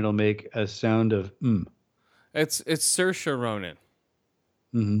 letters and it'll make a sound of It's Saoirse Ronan.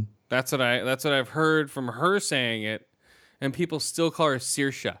 Mm-hmm. That's what I've heard from her saying it, and people still call her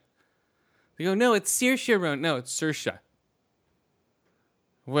Saoirse. They go, no, it's Saoirse Ronan. No, it's Saoirse.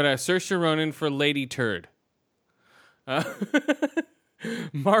 What, Saoirse Ronan for Lady Turd.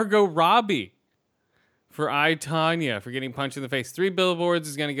 Margot Robbie for I, Tonya, for getting punched in the face. 3 billboards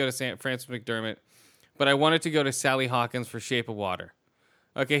is going to go to Frances McDermott, but I wanted to go to Sally Hawkins for Shape of Water.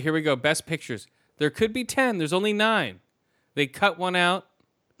 Okay, here we go. Best pictures. There could be 10. There's only 9. They cut one out.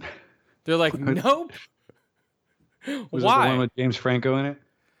 They're like, nope. Was Why? it the one with James Franco in it?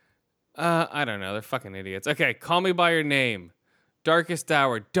 I don't know. They're fucking idiots. Okay, Call Me By Your Name. Darkest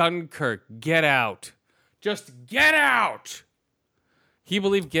Hour. Dunkirk. Get Out. Just get out! Can you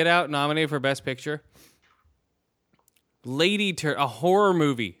believe Get Out nominated for Best Picture? Lady Turd, a horror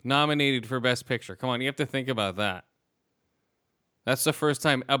movie nominated for Best Picture. Come on, you have to think about that. That's the first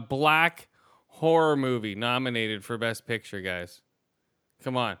time a black horror movie nominated for Best Picture, guys.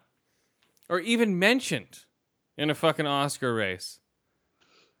 Come on. Or even mentioned in a fucking Oscar race.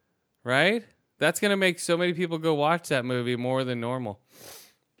 Right? That's going to make so many people go watch that movie more than normal.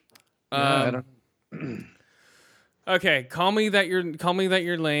 I don't. Okay, Call Me That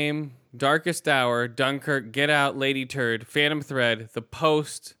You're Lame, Darkest Hour, Dunkirk, Get Out, Lady Turd, Phantom Thread, The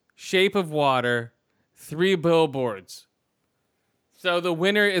Post, Shape of Water, 3 billboards. So the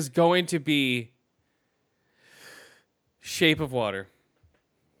winner is going to be Shape of Water.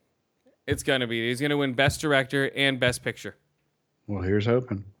 It's going to be. He's going to win Best Director and Best Picture. Well, here's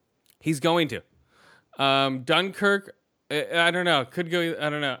hoping. He's going to. Dunkirk, I don't know. Could go.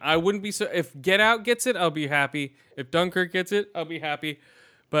 I don't know. I wouldn't be so. If Get Out gets it, I'll be happy. If Dunkirk gets it, I'll be happy.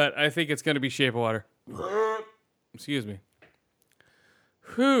 But I think it's going to be Shape of Water. Excuse me.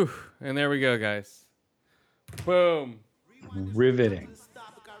 Whew. And there we go, guys. Boom. Riveting.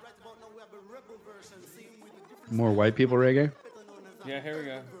 More white people reggae? Yeah, here we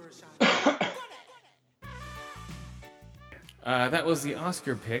go. That was the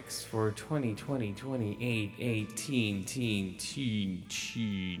Oscar picks for 2020, 2018, teen.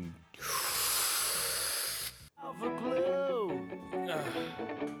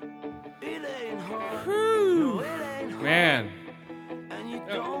 Man.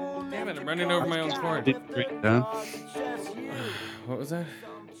 Oh, damn it, I'm running over my own cord. Huh? What was that?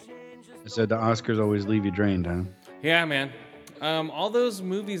 I said the Oscars always leave you drained, huh? Yeah, man. All those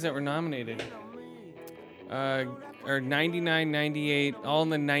movies that were nominated are 99, 98, all in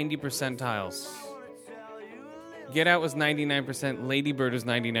the 90 percentiles. Get Out was 99%. Lady Bird was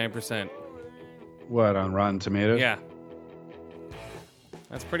 99%. What, on Rotten Tomatoes? Yeah.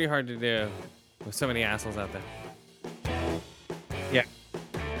 That's pretty hard to do with so many assholes out there. Yeah.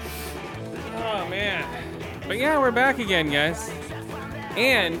 Oh, man. But yeah, we're back again, guys.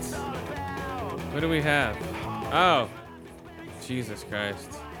 And what do we have? Oh, Jesus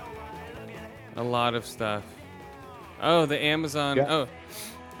Christ. A lot of stuff. Oh, the Amazon. Yeah. Oh, all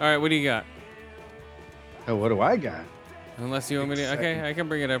right. What do you got? Oh, what do I got? Unless you want me to. Okay, I can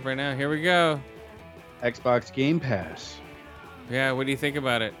bring it up right now. Here we go. Xbox Game Pass. Yeah, what do you think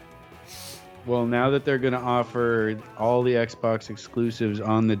about it? Well, now that they're going to offer all the Xbox exclusives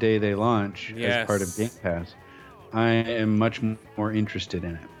on the day they launch as part of Game Pass, I am much more interested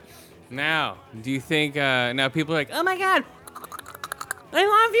in it. Now, do you think, now people are like, oh my God, I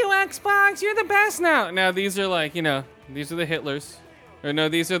love you, Xbox, you're the best now. Now, these are like, these are the Hitlers. Or no,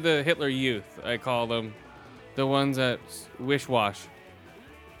 these are the Hitler youth, I call them. The ones that wish-wash.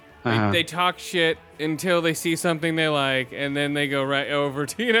 They talk shit until they see something they like, and then they go right over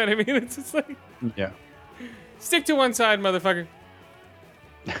to, you know what I mean? It's just like, yeah. Stick to one side, motherfucker.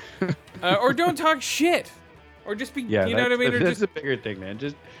 Or don't talk shit. Or just be, you know what I mean? That's the bigger thing, man.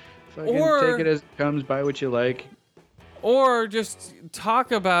 Just fucking take it as it comes, buy what you like. Or just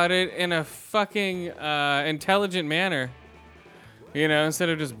talk about it in a fucking intelligent manner. Instead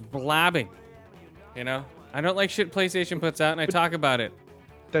of just blabbing. I don't like shit PlayStation puts out, and I talk about it.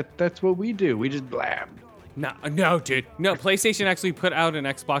 That's what we do. We just blab. No, dude. No, PlayStation actually put out an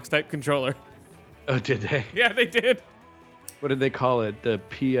Xbox-type controller. Oh, did they? Yeah, they did. What did they call it? The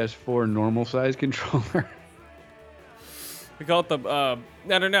PS4 normal size controller? They call it the, I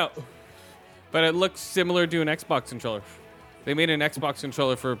don't know. But it looks similar to an Xbox controller. They made an Xbox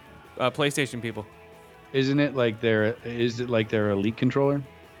controller for PlayStation people. Is it like their Elite controller?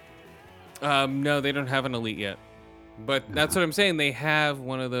 No, they don't have an Elite yet. But that's what I'm saying. They have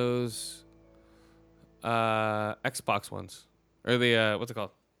one of those Xbox ones. Or the, what's it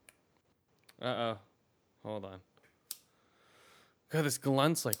called? Uh-oh. Hold on. God, this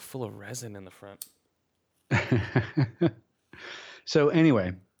glunt's like full of resin in the front. So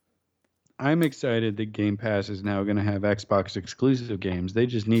anyway, I'm excited that Game Pass is now going to have Xbox exclusive games. They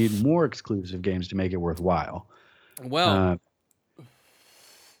just need more exclusive games to make it worthwhile. Well,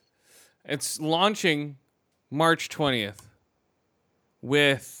 It's launching March 20th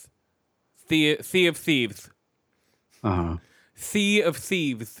with Sea of Thieves. Uh-huh. Sea of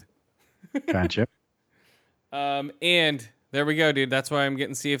Thieves. Gotcha. And there we go, dude. That's why I'm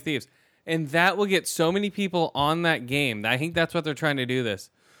getting Sea of Thieves. And that will get so many people on that game. I think that's what they're trying to do this.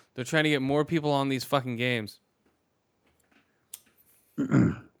 They're trying to get more people on these fucking games.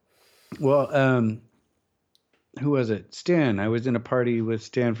 Well, who was it? Stan. I was in a party with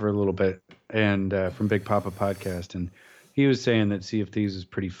Stan for a little bit, and from Big Papa Podcast, and he was saying that Sea of Thieves is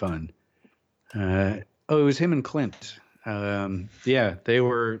pretty fun. It was him and Clint. Yeah, they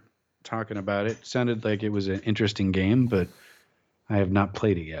were talking about it. Sounded like it was an interesting game, but I have not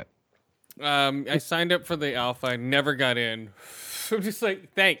played it yet. I signed up for the alpha. I never got in. I'm just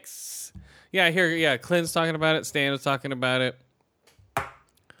like, thanks. Yeah, Clint's talking about it. Stan was talking about it.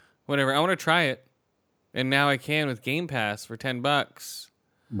 Whatever. I want to try it. And now I can with Game Pass for $10.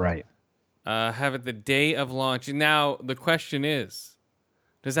 Right. Have it the day of launch. And now the question is,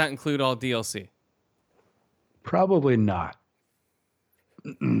 does that include all DLC? Probably not.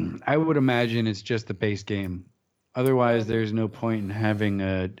 I would imagine it's just the base game. Otherwise, there's no point in having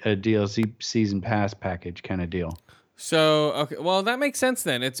a DLC season pass package kind of deal. So, okay, well, that makes sense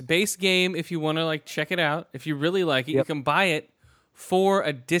then. It's base game if you want to like check it out. If you really like it, you can buy it for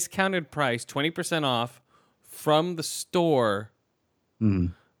a discounted price, 20% off from the store.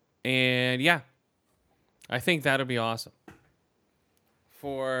 Mm. And yeah, I think that'll be awesome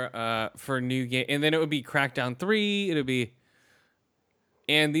for new game. And then it would be Crackdown 3. It'll be,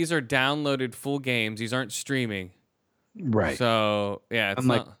 and these are downloaded full games. These aren't streaming. Right. So yeah, it's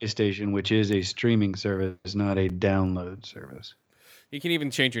unlike not, PlayStation, which is a streaming service, not a download service. You can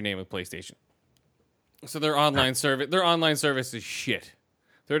even change your name with PlayStation. So their online service is shit.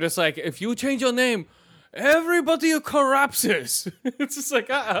 They're just like, if you change your name, everybody collapses. It's just like,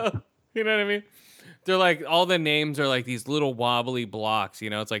 uh-oh. You know what I mean? They're like, all the names are like these little wobbly blocks, you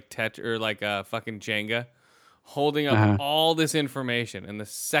know? It's like or like fucking Jenga holding up all this information. And the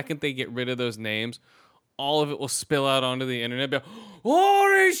second they get rid of those names, all of it will spill out onto the internet. Be like,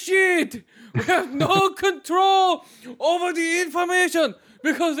 holy shit! We have no control over the information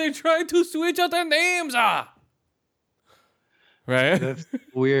because they tried to switch out their names. Right? That's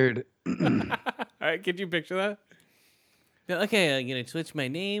weird. All right, could you picture that? Okay, I'm going to switch my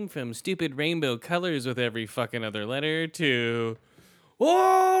name from stupid rainbow colors with every fucking other letter to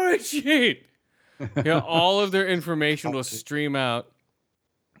holy shit! All of their information will stream out.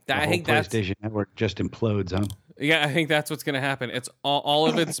 I think PlayStation Network just implodes, huh? Yeah, I think that's what's going to happen. It's all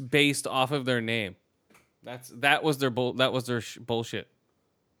of it's based off of their name. That was their bullshit.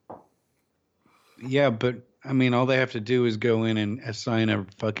 Yeah, but I mean, all they have to do is go in and assign a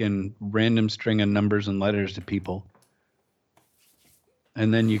fucking random string of numbers and letters to people,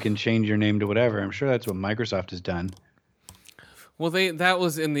 and then you can change your name to whatever. I'm sure that's what Microsoft has done. Well, that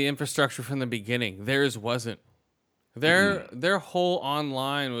was in the infrastructure from the beginning. Theirs wasn't. Their whole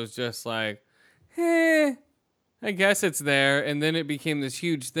online was just like, I guess it's there, and then it became this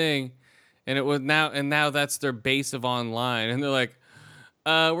huge thing, and it was now that's their base of online, and they're like,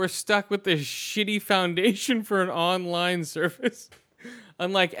 we're stuck with this shitty foundation for an online service.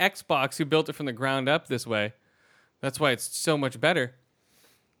 Unlike Xbox, who built it from the ground up this way, that's why it's so much better.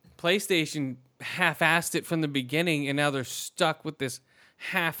 PlayStation half-assed it from the beginning, and now they're stuck with this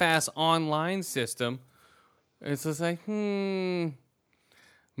half-ass online system. It's just like,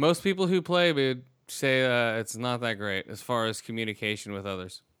 most people who play would say it's not that great as far as communication with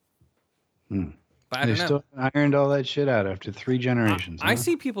others. But I don't know. Still ironed all that shit out after 3 generations. I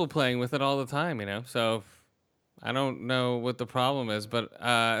see people playing with it all the time, you know, so I don't know what the problem is. But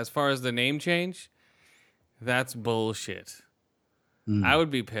as far as the name change, that's bullshit. I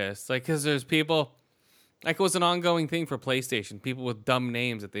would be pissed. Like, because there's people, like it was an ongoing thing for PlayStation, people with dumb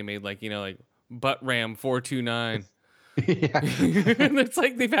names that they made, like, you know, like, Buttram 429. Yeah. And it's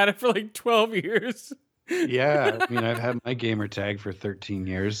like they've had it for like 12 years. Yeah, I mean, I've had my gamer tag for 13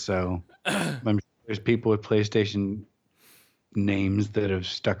 years, so I'm sure there's people with PlayStation names that have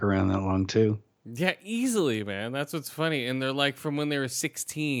stuck around that long too. Yeah, easily, man. That's what's funny. And they're like from when they were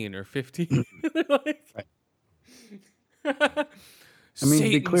 16 or 15. They're like, I mean, to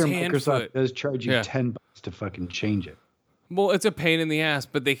be clear, Satan's Microsoft handfoot. does charge you $10 to fucking change it. Well, it's a pain in the ass,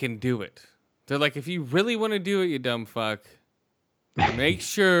 but they can do it. They're like, if you really want to do it, you dumb fuck, make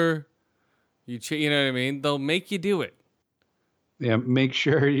sure you know what I mean? They'll make you do it. Yeah, make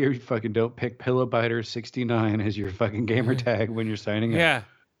sure you fucking don't pick Pillow Biter 69 as your fucking gamer tag when you're signing up. Yeah.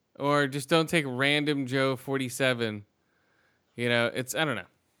 Or just don't take Random Joe 47. You know, I don't know.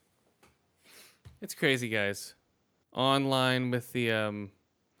 It's crazy, guys. Online with the,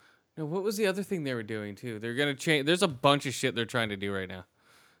 no, No, what was the other thing they were doing too? They're gonna change. There's a bunch of shit they're trying to do right now.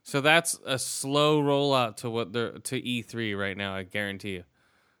 So that's a slow rollout to what they're to E3 right now. I guarantee you.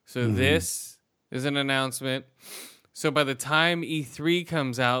 So this is an announcement. So by the time E3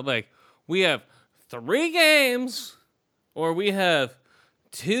 comes out, like we have 3 games, or we have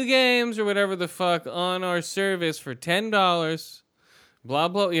 2 games, or whatever the fuck on our service for $10. Blah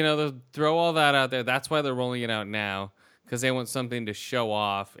blah. You know, they'll throw all that out there. That's why they're rolling it out now, because they want something to show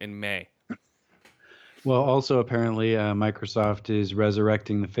off in May. Well, also apparently Microsoft is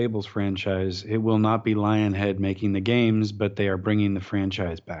resurrecting the Fables franchise. It will not be Lionhead making the games, but they are bringing the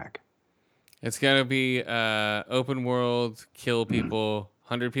franchise back. It's gonna be open world, kill people,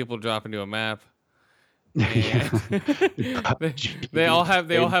 100 people drop into a map. And they all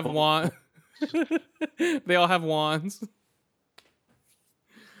have wands. They all have wands.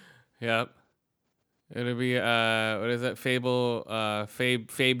 Yep. It'll be what is that? Fable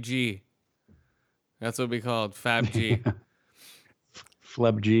Fab G. That's what we called Fab G.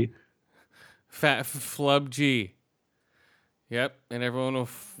 Flub G. Flub G. Yep, and everyone will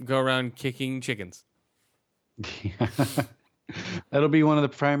go around kicking chickens. That'll be one of the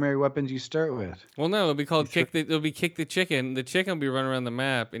primary weapons you start with. Well, no, it'll be called kick the chicken. The chicken will be running around the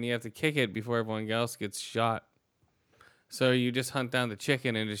map, and you have to kick it before everyone else gets shot. So you just hunt down the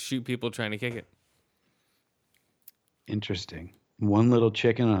chicken and just shoot people trying to kick it. Interesting. One little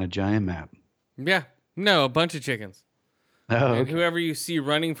chicken on a giant map. Yeah. No, a bunch of chickens. Oh, And okay. whoever you see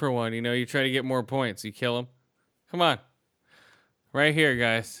running for one, you try to get more points. You kill them. Come on. Right here,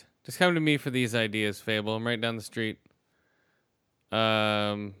 guys. Just come to me for these ideas, Fable. I'm right down the street.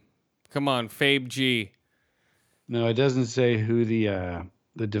 Come on, Fab G. No, it doesn't say who the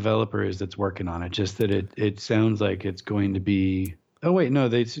developer is that's working on it. Just that it sounds like it's going to be. Oh wait, no,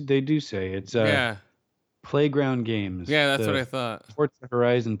 they do say it's Yeah. Playground Games. Yeah, that's the what I thought. Forza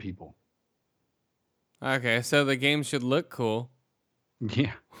Horizon people. Okay, so the game should look cool.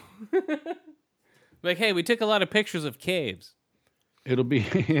 Yeah, Like, hey, we took a lot of pictures of caves. it'll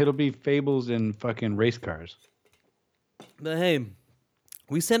be Fables and fucking race cars. But hey,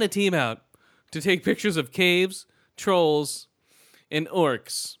 we sent a team out to take pictures of caves, trolls, and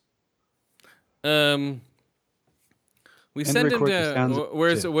orcs. We sent them record the sounds to of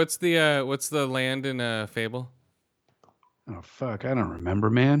where's shit. what's the land in Fable? Oh fuck, I don't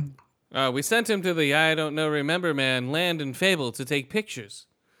remember, man. We sent him to the I don't know remember man land in Fable to take pictures.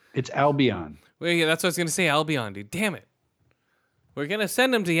 It's Albion. Well, yeah, that's what I was gonna say, Albion, dude. Damn it. We're gonna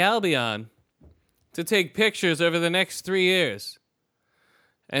send him to Albion to take pictures over the next 3 years.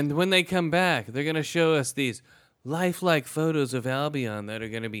 And when they come back, they're gonna show us these lifelike photos of Albion that are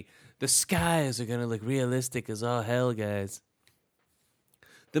gonna be the skies are gonna look realistic as all hell, guys.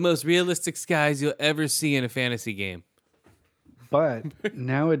 The most realistic skies you'll ever see in a fantasy game. But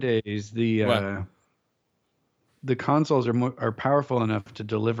nowadays the consoles are powerful enough to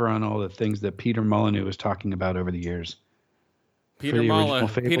deliver on all the things that Peter Molyneux was talking about over the years. Peter the Molyneux. original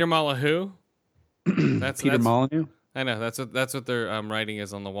Fable. Peter Molyneux who? Peter Molyneux? I know that's what their writing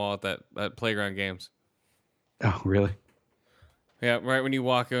is on the wall at Playground Games. Oh, really? Yeah, right when you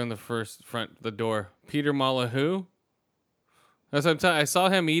walk in the door. Peter Molyneux. That's what I'm telling. I saw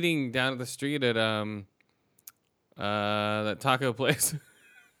him eating down at the street at that taco place.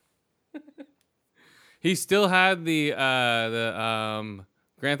 He still had the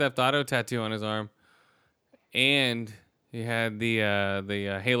Grand Theft Auto tattoo on his arm, and he had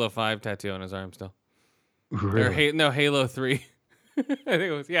the Halo 5 tattoo on his arm still. Really? Or Halo 3. I think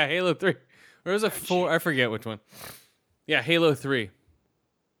it was Halo 3. Or was it 4? I forget which one. Yeah, Halo 3.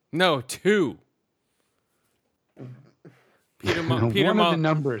 No, 2. Peter One of the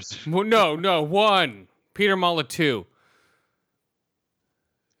numbers. No, 1. Peter Molyneux 2.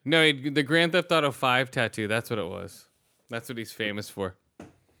 No, the Grand Theft Auto 5 tattoo. That's what it was. That's what he's famous for.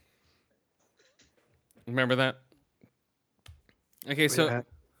 Remember that? Okay, so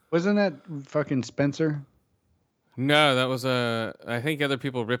Wasn't that fucking Spencer? no, that was I think other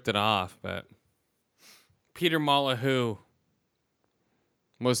people ripped it off, but Peter Molyneux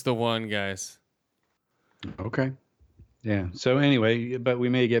was the one, guys. Okay. Yeah. So anyway, but we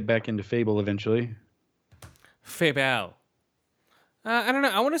may get back into Fable eventually. Fable. I don't know.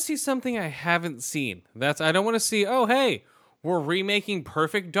 I want to see something I haven't seen. I don't want to see, oh, hey, we're remaking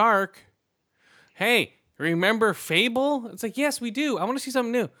Perfect Dark. Hey, remember Fable? It's like, yes, we do. I want to see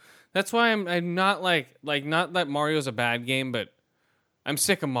something new. That's why I'm not like not that Mario's a bad game, but I'm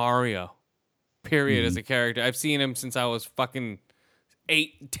sick of Mario. Period. As a character. I've seen him since I was fucking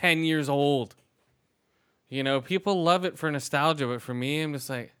 10 years old. People love it for nostalgia, but for me, I'm just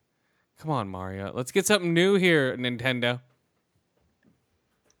like, come on, Mario. Let's get something new here, Nintendo.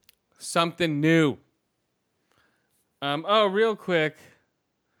 something new. Oh, real quick.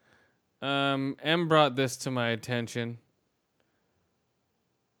 M brought this to my attention.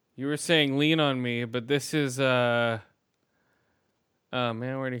 You were saying lean on me, but this is oh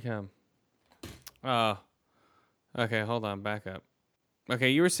man, where'd he come? Oh. Okay, hold on, back up. Okay,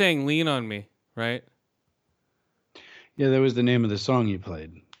 you were saying lean on me, right? Yeah, that was the name of the song you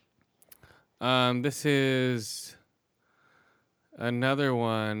played. This is another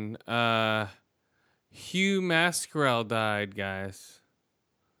one. Hugh Masquerel died, guys.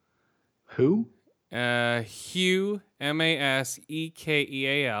 Who? Hugh,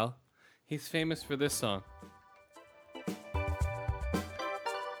 Masekeal. He's famous for this song.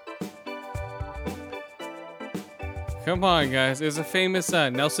 Come on, guys. It's a famous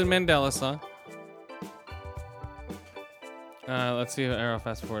Nelson Mandela song. Let's see if I'll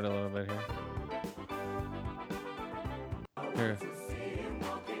fast forward a little bit here. Here.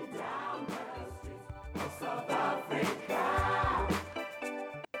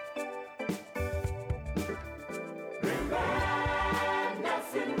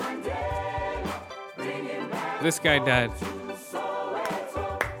 This guy died.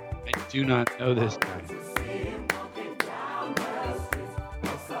 I do not know this guy.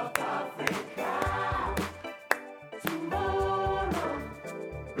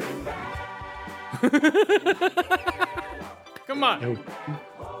 Come on. Nope.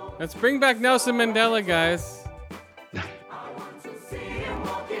 Let's bring back Nelson Mandela, guys.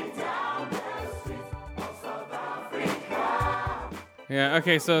 Yeah,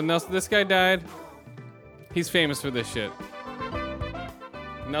 okay, so this guy died. He's famous for this shit.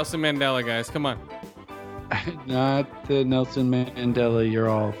 Nelson Mandela, guys, come on. Not the Nelson Mandela you're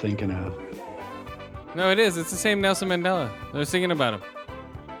all thinking of. No, it is. It's the same Nelson Mandela. They're singing about him.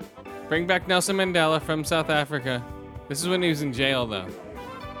 Bring back Nelson Mandela from South Africa. This is when he was in jail, though.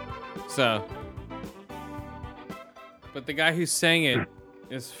 So. But the guy who sang it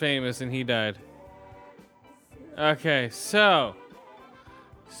is famous, and he died. Okay, so.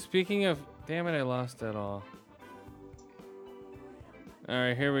 Speaking of... Damn it, I lost it all.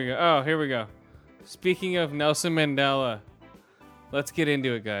 Alright, here we go. Oh, here we go. Speaking of Nelson Mandela. Let's get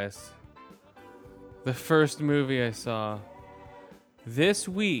into it, guys. The first movie I saw this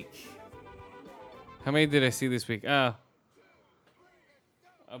week. How many did I see this week? Oh.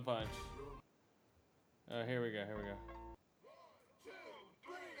 A bunch. Oh, here we go.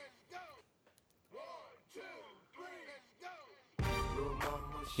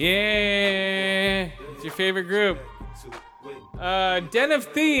 Yeah! It's your favorite group. Den of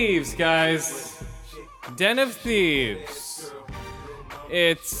Thieves, guys. Den of Thieves.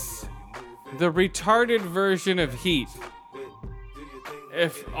 It's the retarded version of Heat.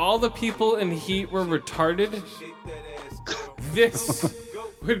 If all the people in Heat were retarded, this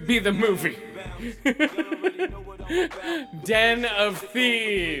would be the movie. Den of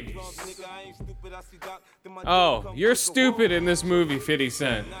Thieves. Oh, you're stupid in this movie, 50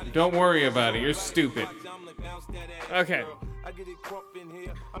 Cent. Don't worry about it. You're stupid. Okay.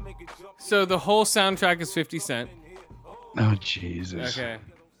 So the whole soundtrack is 50 Cent. Oh, Jesus. Okay.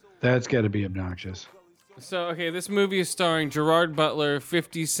 That's got to be obnoxious. So, okay, this movie is starring Gerard Butler,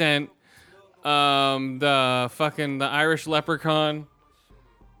 50 Cent, the Irish Leprechaun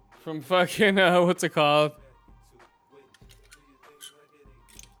from fucking, what's it called?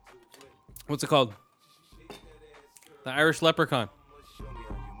 The Irish Leprechaun.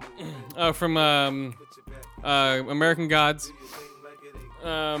 Oh, from, American Gods.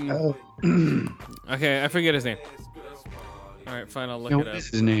 Okay, I forget his name. Alright, fine, I'll look it up. What is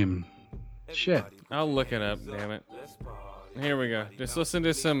his name? Shit. I'll look it up, damn it. Here we go. Just listen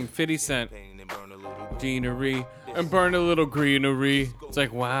to some 50 Cent. Greenery and burn a little greenery. It's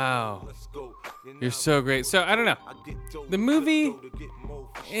like, wow. You're so great. So, I don't know. The movie,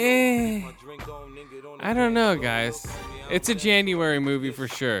 I don't know, guys. It's a January movie for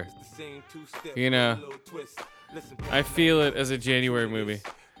sure. You know, I feel it as a January movie.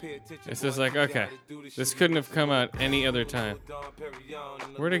 It's just like, okay, this couldn't have come out any other time.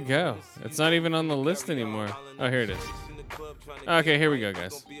 Where'd it go? It's not even on the list anymore. Oh, here it is. Okay, here we go,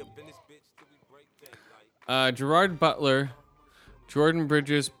 guys. Gerard Butler, Jordan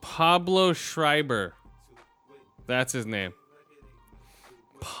Bridges, Pablo Schreiber. That's his name.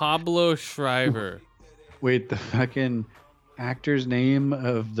 Pablo Schreiber. Wait, the fucking actor's name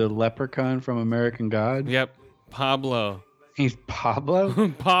of the leprechaun from American Gods? Yep, Pablo. He's Pablo?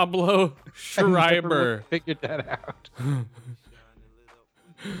 Pablo Schreiber. Figured that out.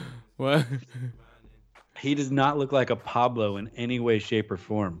 What? He does not look like a Pablo in any way, shape, or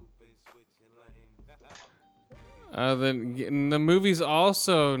form. The movie's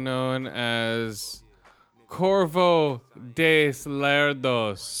also known as Corvo de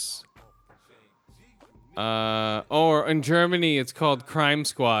Lerdos. Or in Germany, it's called Crime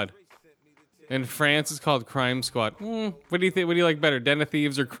Squad. In France, it's called Crime Squad. What do you think? What do you like better, Den of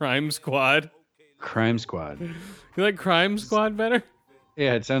Thieves or Crime Squad? Crime Squad. You like Crime Squad better?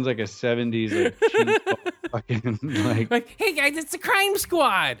 Yeah, it sounds like a 70s cheap fucking like, hey guys, it's the Crime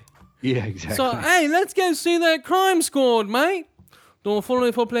Squad. Yeah, exactly. So, hey, let's go see that Crime Squad, mate. Don't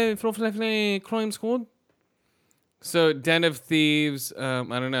play Crime Squad. So, Den of Thieves, I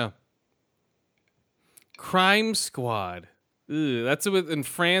don't know. Crime Squad. Ooh, that's in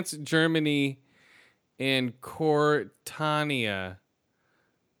France, Germany, and Cortania.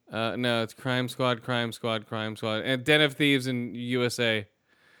 No, it's Crime Squad, and Den of Thieves in USA.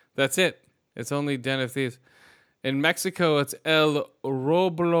 That's it. It's only Den of Thieves. In Mexico, it's El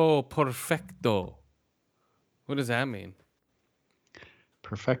Roblo Perfecto. What does that mean?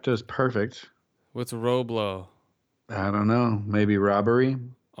 Perfecto's perfect. What's Roblo? I don't know. Maybe robbery?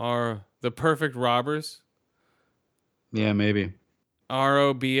 Are the perfect robbers? Yeah, maybe.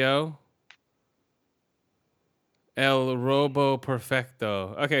 ROBO? El Robo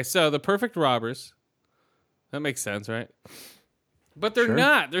Perfecto. Okay, so the perfect robbers. That makes sense, right? But they're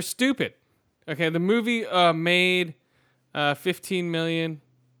not. They're stupid. Okay, the movie made $15 million.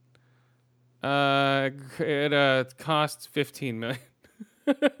 It cost $15 million.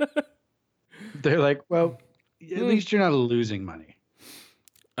 They're like, well, at least you're not losing money.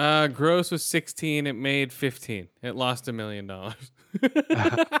 Gross was 16. It made 15. It lost $1 million.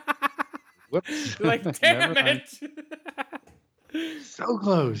 Whoops! Like, damn it! So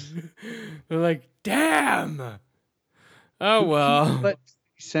close. They're like, damn. Oh well. Let 50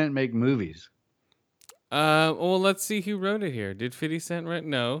 Cent make movies. Well, let's see who wrote it here. Did 50 Cent write?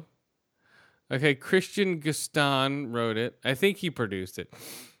 No. Okay, Christian Gaston wrote it. I think he produced it.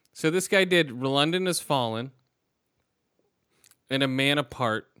 So this guy did London Has Fallen and A Man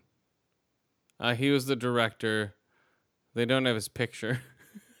Apart. He was the director. They don't have his picture.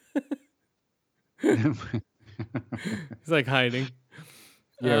 He's like hiding.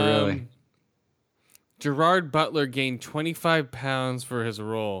 Yeah, really. Gerard Butler gained 25 pounds for his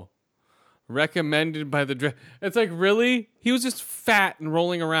role. Recommended by the... It's like, really? He was just fat and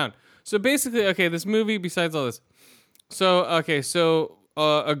rolling around. So basically, okay, this movie, besides all this. So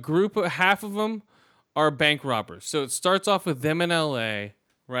a group, half of them are bank robbers. So it starts off with them in L.A.,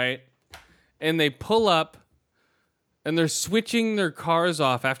 right? And they pull up, and they're switching their cars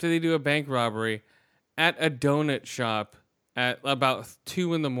off after they do a bank robbery at a donut shop at about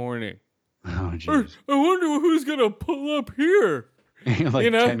 2 a.m. Oh, jeez. I wonder who's going to pull up here. Like,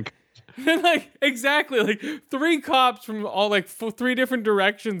 you know? 10 And like, exactly, like 3 cops from all like 3 different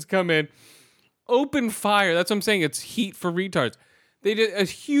directions come in, open fire. That's what I'm saying. It's heat for retards. They did a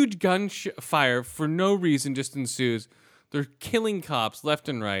huge gunfire for no reason, just ensues. They're killing cops left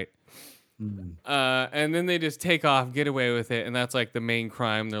and right. And then they just take off, get away with it. And that's like the main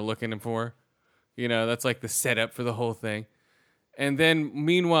crime they're looking for. You know, that's like the setup for the whole thing. And then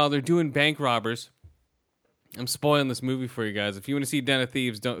meanwhile, they're doing bank robbers. I'm spoiling this movie for you guys. If you want to see Den of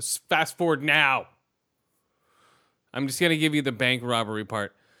Thieves, don't fast forward now. I'm just going to give you the bank robbery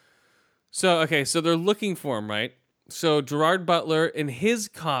part. So they're looking for him, right? So Gerard Butler and his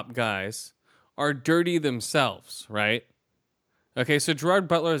cop guys are dirty themselves, right? Okay, so Gerard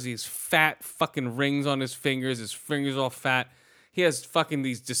Butler has these fat fucking rings on his fingers. His fingers all fat. He has fucking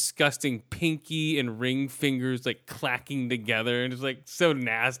these disgusting pinky and ring fingers like clacking together. And it's like so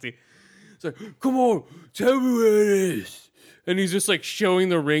nasty. It's like, come on, tell me where it is. And he's just like showing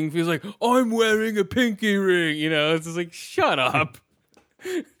the ring. He's like, I'm wearing a pinky ring. You know, it's just like, shut up.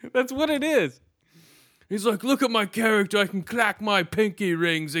 That's what it is. He's like, look at my character. I can clack my pinky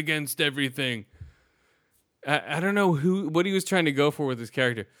rings against everything. I don't know what he was trying to go for with his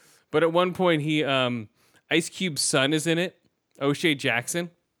character. But at one point, Ice Cube's son is in it. O'Shea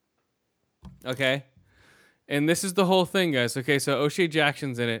Jackson. Okay. And this is the whole thing, guys. Okay, so O'Shea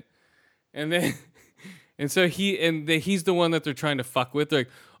Jackson's in it. And then, he's the one that they're trying to fuck with. They're like,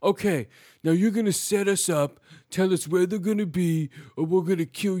 okay, now you're going to set us up, tell us where they're going to be, or we're going to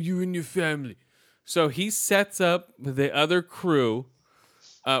kill you and your family. So he sets up the other crew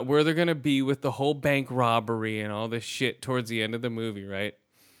where they're going to be with the whole bank robbery and all this shit towards the end of the movie, right?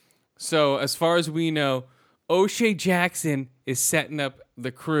 So as far as we know, O'Shea Jackson is setting up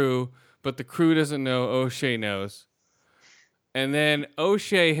the crew, but the crew doesn't know O'Shea knows. And then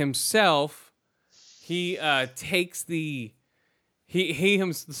O'Shea himself, he takes the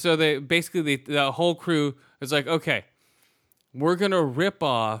whole crew is like, okay, we're gonna rip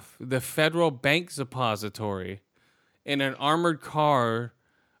off the Federal Bank Suppository in an armored car.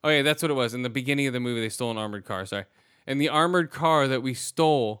 Oh, yeah, that's what it was. In the beginning of the movie, they stole an armored car. Sorry. And the armored car that we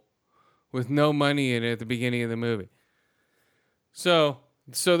stole with no money in it at the beginning of the movie. So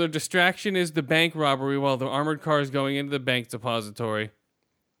the distraction is the bank robbery while the armored car is going into the bank depository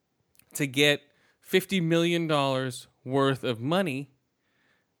to get $50 million worth of money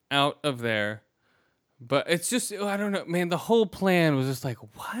out of there. But it's just, I don't know, man, the whole plan was just like,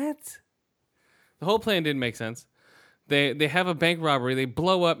 what? The whole plan didn't make sense. They have a bank robbery. They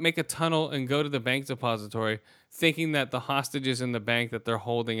blow up, make a tunnel, and go to the bank depository, thinking that the hostages in the bank that they're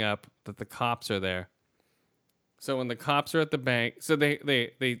holding up, that the cops are there. So when the cops are at the bank, so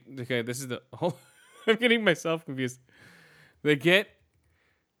they okay, this is the whole, I'm getting myself confused. They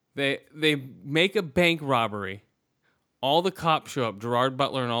make a bank robbery. All the cops show up, Gerard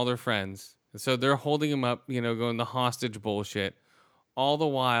Butler and all their friends. And so they're holding him up, going the hostage bullshit. All the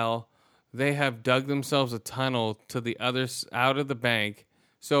while, they have dug themselves a tunnel to the out of the bank,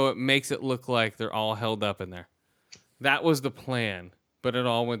 so it makes it look like they're all held up in there. That was the plan, but it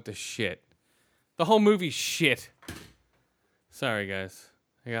all went to shit. The whole movie's shit. Sorry, guys.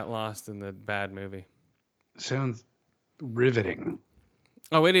 I got lost in the bad movie. Sounds riveting.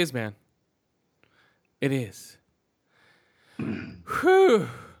 Oh, it is, man. It is. Whew.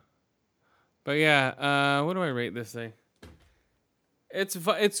 But yeah, what do I rate this thing?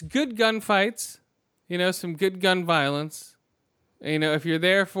 It's good gunfights, some good gun violence. If you're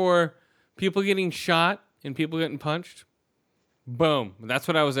there for people getting shot and people getting punched, boom, that's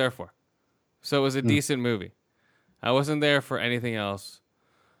what I was there for. So it was a decent movie. I wasn't there for anything else.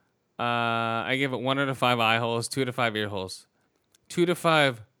 I give it 1 out of 5 eye holes, 2 out of 5 ear holes, 2 to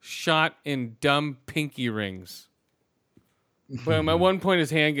 5 shot in dumb pinky rings. Boom! At one point, his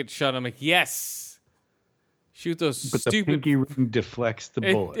hand gets shut. I'm like, yes. Shoot those but stupid... the pinky ring deflects the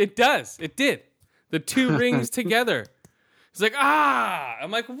bullet. It does. It did. The 2 rings together. It's like,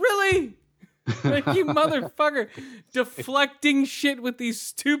 I'm like, really? Like, you motherfucker. Deflecting shit with these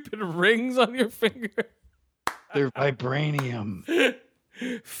stupid rings on your finger. They're vibranium.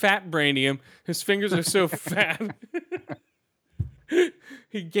 Fat branium. His fingers are so fat.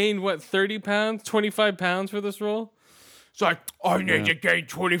 He gained, 30 pounds? 25 pounds for this role? It's like, I need to gain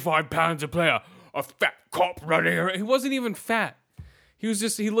 25 pounds to play a fat cop running around. He wasn't even fat.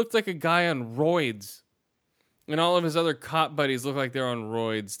 He looked like a guy on roids. And all of his other cop buddies look like they're on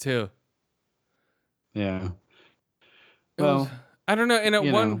roids too. Yeah. Well, I don't know. And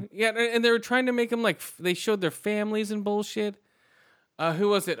and they were trying to make him like, they showed their families and bullshit. Who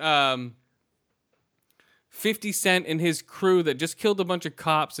was it? 50 Cent and his crew that just killed a bunch of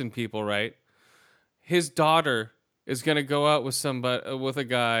cops and people, right? His daughter is going to go out with with a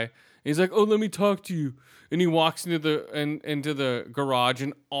guy. He's like, "Oh, let me talk to you." And he walks into the garage,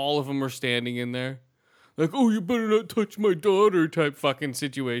 and all of them are standing in there, like, "Oh, you better not touch my daughter," type fucking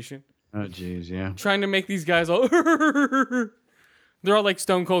situation. Oh, jeez, yeah. Trying to make these guys all, they're all like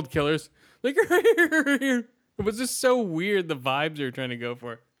stone cold killers, like. It was just so weird. The vibes they were trying to go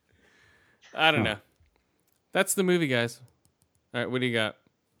for. I don't know. That's the movie, guys. All right, what do you got?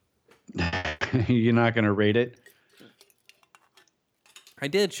 You're not going to rate it? I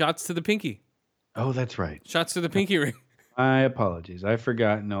did. Shots to the pinky. Oh, that's right. Shots to the pinky ring. My apologies. I've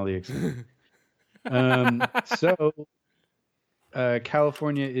forgotten all the excitement.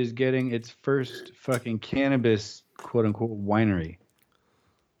 California is getting its first fucking cannabis, quote unquote, winery.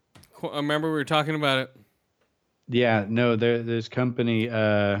 I remember we were talking about it. Yeah, no, there's company,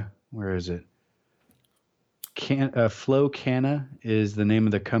 where is it? Flow Canna is the name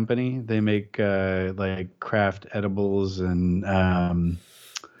of the company. They make like craft edibles and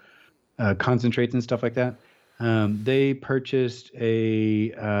concentrates and stuff like that. They purchased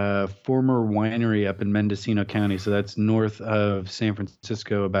a former winery up in Mendocino County, so that's north of San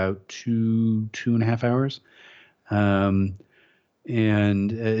Francisco, about 2.5 hours. And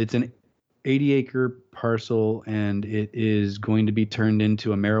it's an 80-acre parcel, and it is going to be turned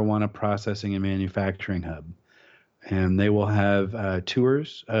into a marijuana processing and manufacturing hub. And they will have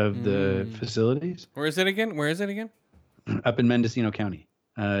tours of the facilities. Where is it again? Up in Mendocino County.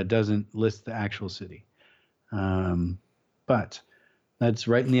 It doesn't list the actual city. But that's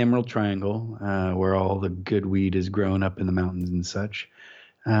right in the Emerald Triangle, where all the good weed is grown up in the mountains and such.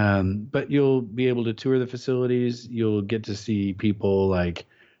 But you'll be able to tour the facilities. You'll get to see people like,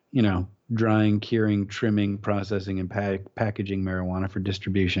 drying, curing, trimming, processing, and packaging marijuana for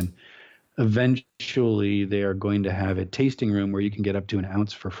distribution. Eventually, they are going to have a tasting room where you can get up to an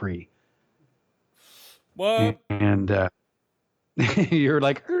ounce for free. What? And you're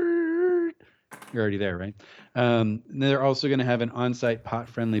like, you're already there, right? They're also going to have an on-site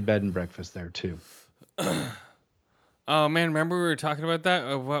pot-friendly bed and breakfast there too. Oh man, remember we were talking about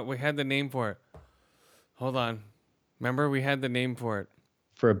that? What we had the name for it. Hold on. Remember we had the name for it.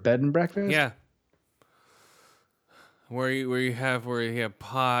 For a bed and breakfast? Yeah. Where you have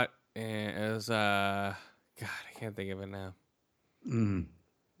pot and as God, I can't think of it now.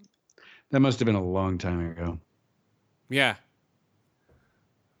 That must have been a long time ago. Yeah.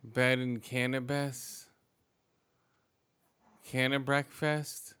 Bed and cannabis.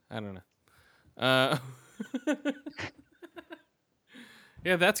 Breakfast. I don't know.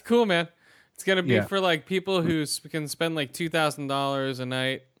 Yeah, that's cool, man. It's gonna be for like people who can spend like $2,000 a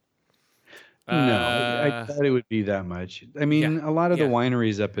night. No, I thought it would be that much. I mean, a lot of the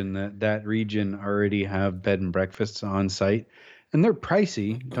wineries up in that region already have bed and breakfasts on site, and they're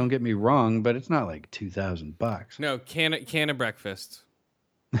pricey. Don't get me wrong, but it's not like $2,000. No, can of breakfast.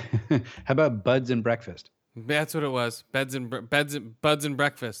 How about buds and breakfast? That's what it was. Buds and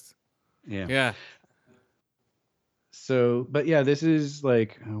breakfast. Yeah. Yeah. So, but yeah, this is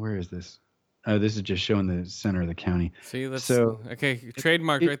like, where is this? This is just showing the center of the county. See, okay.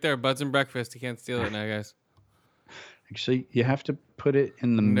 Trademark right there. Buds and breakfast. You can't steal it now, guys. Actually, you have to put it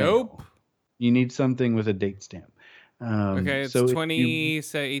in the Nope. mail. You need something with a date stamp. Okay, it's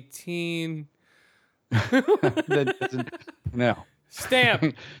 2018. That doesn't. No.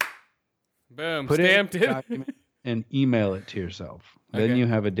 Stamp. Boom. Put Stamped it in a it. document and email it to yourself. Okay. Then you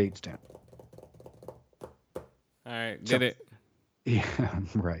have a date stamp. All right, did it. Yeah,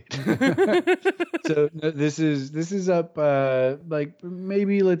 right. So this is up like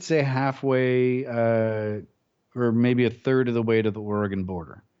maybe let's say halfway or maybe a third of the way to the Oregon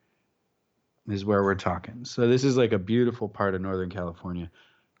border is where we're talking. So this is like a beautiful part of Northern California.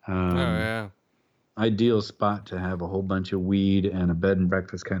 Oh yeah. Ideal spot to have a whole bunch of weed and a bed and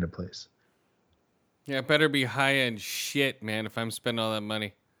breakfast kind of place. Yeah, it better be high end shit, man. If I'm spending all that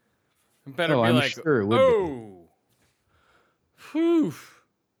money, it better be I'm like, sure it would oh. Whew.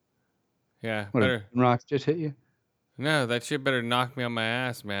 Yeah, What, better. rocks just hit you? No, that shit better knock me on my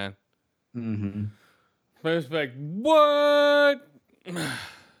ass, man. Mm-hmm. But it's like, what?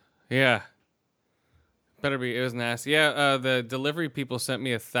 Yeah. Better be. It was nasty. Yeah, the delivery people sent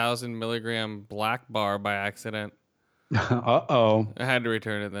me 1,000 milligram black bar by accident. Uh-oh. I had to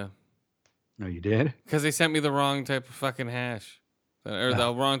return it, though. No, you did? Because they sent me the wrong type of fucking hash. Or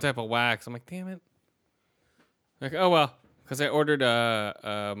the wrong type of wax. I'm like, damn it. Like, oh, well. Because I ordered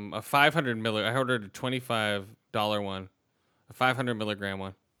a 500 milligram. I ordered a $25 one, a 500 milligram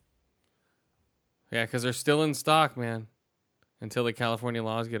one. Yeah, because they're still in stock, man. Until the California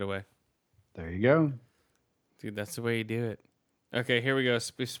laws get away. There you go. Dude, that's the way you do it. Okay, here we go.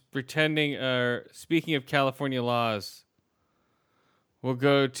 Speaking of California laws, we'll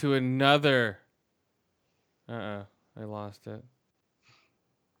go to another. I lost it.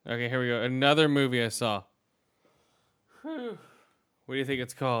 Okay, here we go. Another movie I saw. Whew. What do you think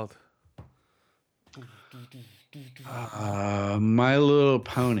it's called? My Little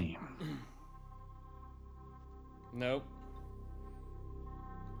Pony. Nope.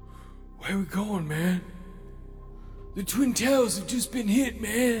 Where are we going, man? The Twin Towers have just been hit,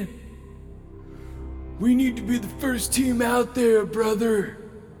 man. We need to be the first team out there, brother.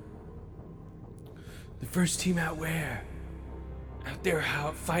 The first team out where? Out there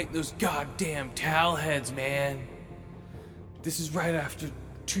fighting those goddamn towel heads, man. This is right after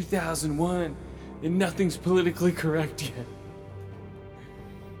 2001, and nothing's politically correct yet.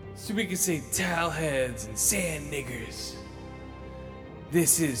 So we can say towel heads and sand niggers.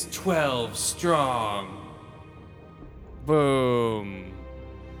 This is 12 strong. Boom.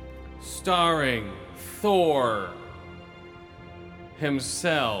 Starring Thor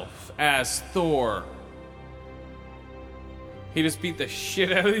himself as Thor. He just beat the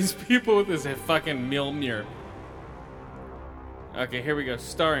shit out of these people with his fucking Mjolnir. Okay, here we go.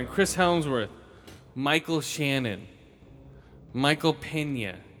 Starring Chris Helmsworth, Michael Shannon, Michael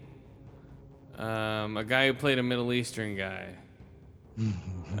Pena, a guy who played a Middle Eastern guy,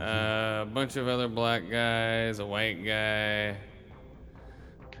 a bunch of other black guys, a white guy,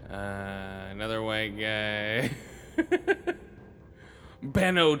 another white guy,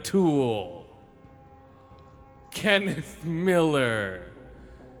 Ben O'Toole, Kenneth Miller,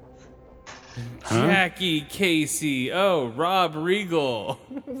 Jackie Casey. Oh, Rob Riggle.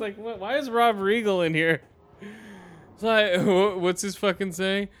 I was like, what? Why is Rob Riggle in here? It's like, what's his fucking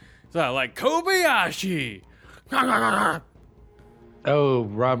saying? It's like Kobayashi. Oh,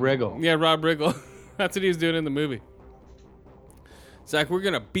 Rob Riggle. Yeah, Rob Riggle. That's what he was doing in the movie. It's like, we're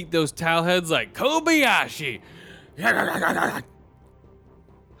going to beat those towel heads like Kobayashi.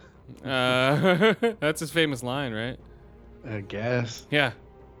 That's his famous line, right? I guess. Yeah.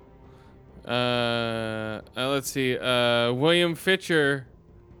 Let's see. William Fitcher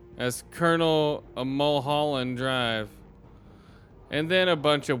as Colonel Mulholland Drive. And then a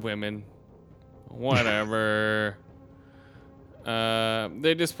bunch of women. Whatever.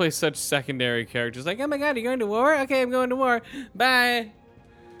 They just play such secondary characters. Like, oh my god, are you going to war? Okay, I'm going to war. Bye.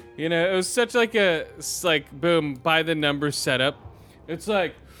 You know, it was such like a, boom, by the numbers setup. It's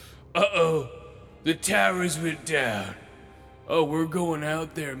like, uh-oh, the towers went down. Oh, we're going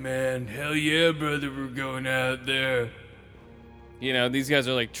out there, man. Hell yeah, brother, we're going out there. You know, these guys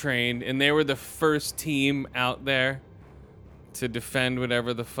are like trained, and they were the first team out there to defend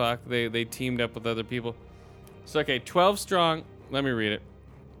whatever the fuck. They teamed up with other people. So, okay, 12 strong. Let me read it.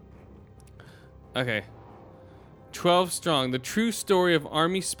 Okay. 12 strong. The true story of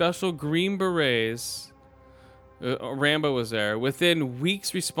Army Special Green Berets. Rambo was there. Within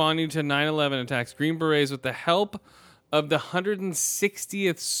weeks responding to 9/11 attacks, Green Berets, with the help of the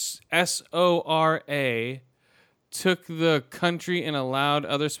 160th SORA, took the country and allowed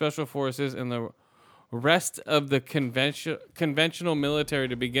other special forces and the rest of the conventional military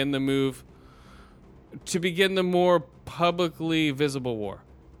to begin the move to begin the more publicly visible war.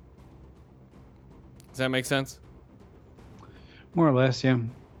 Does that make sense? More or less, yeah.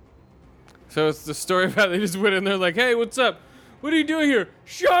 So it's the story about they just went in there like, hey, what's up? What are you doing here?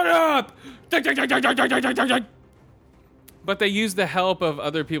 Shut up! But they used the help of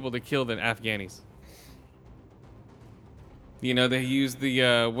other people to kill the Afghanis. You know, they used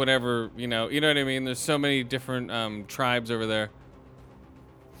the whatever, you know what I mean? There's so many different tribes over there.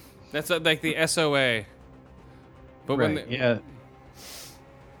 That's like the SOA. But right, yeah,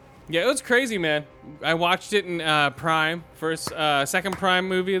 it was crazy, man. I watched it in Prime, second Prime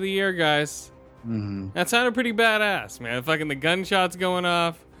movie of the year, guys. Mm-hmm. That sounded pretty badass, man. Fucking the gunshots going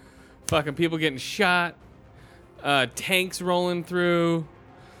off, fucking people getting shot, tanks rolling through,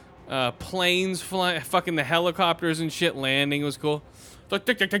 planes flying, fucking the helicopters and shit landing was cool. You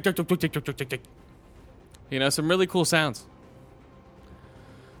know, some really cool sounds.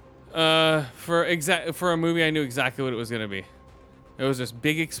 For a movie, I knew exactly what it was gonna be. It was just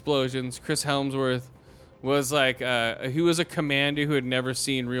big explosions. Chris Hemsworth was like, he was a commander who had never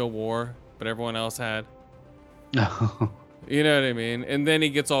seen real war, but everyone else had. You know what I mean? And then he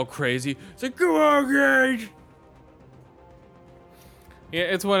gets all crazy. It's like, come on, guys! Yeah,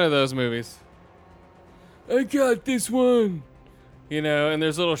 it's one of those movies. I got this one! You know, and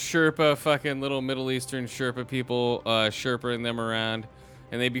there's little little Middle Eastern Sherpa people, Sherpaing them around.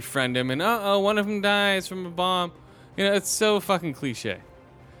 And they befriend him, and one of them dies from a bomb. You know, it's so fucking cliche.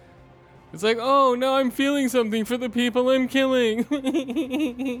 It's like, oh, now I'm feeling something for the people I'm killing.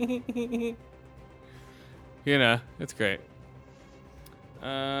 You know, it's great.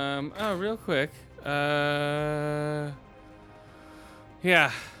 Real quick.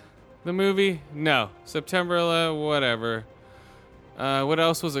 Yeah. The movie? No. September, whatever. What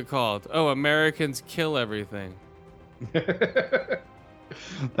else was it called? Oh, Americans Kill Everything.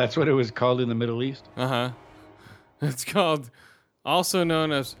 That's what it was called in the Middle East? Uh-huh. It's called, also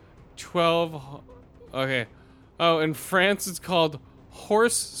known as 12... Okay. Oh, in France it's called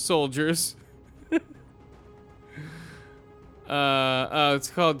Horse Soldiers. It's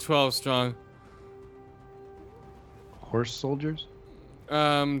called 12 Strong. Horse Soldiers?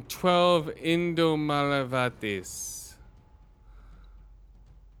 12 Indomalavates.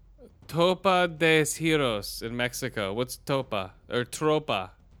 Topa de Heroes in Mexico. What's Topa? Or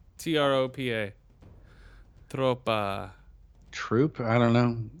Tropa. Tropa. Tropa. Troop? I don't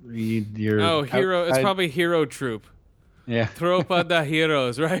know. Hero. It's probably Hero Troop. Yeah. Tropa de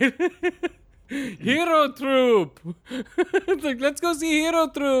Heroes, right? Hero Troop. It's like, let's go see Hero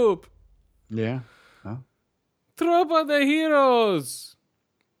Troop. Yeah. Huh? Tropa de Heroes.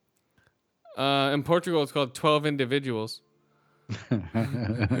 In Portugal, it's called 12 Individuals.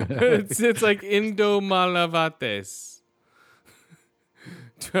 it's like Indomalavates.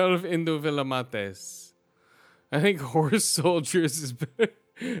 12 Indovilamates. I think Horse Soldiers is better.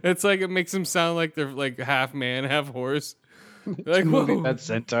 It's like it makes them sound like they're like half man, half horse. Like, whoa. That's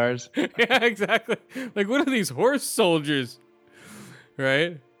centaurs. Yeah, exactly. Like, what are these horse soldiers?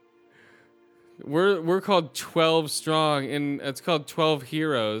 Right? We're called 12 Strong, and it's called 12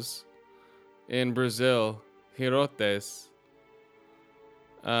 Heroes in Brazil. Herotes.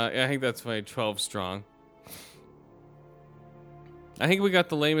 I think that's funny. 12 Strong. I think we got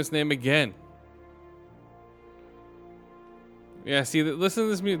the lamest name again. Yeah, see, listen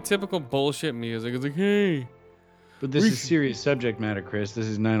to this typical bullshit music. It's like, hey. But this is serious subject matter, Chris. This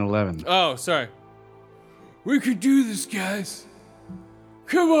is 9/11. Oh, sorry. We could do this, guys.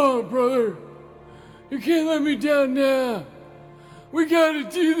 Come on, brother. You can't let me down now. We gotta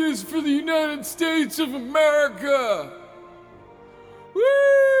do this for the United States of America.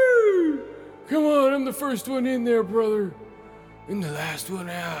 Woo! Come on, I'm the first one in there, brother. And the last one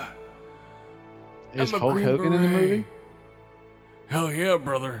out. Is I'm a Hulk Green Hogan in the Beret. movie? Hell yeah,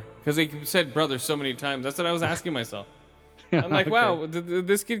 brother. Because they said brother so many times. That's what I was asking myself. I'm like, Okay. wow,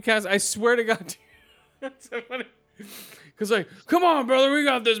 this kid cast, I swear to God. That's so funny. Because like, come on, brother, we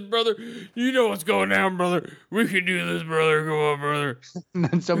got this, brother. You know what's going down, brother. We can do this, brother. Come on, brother. And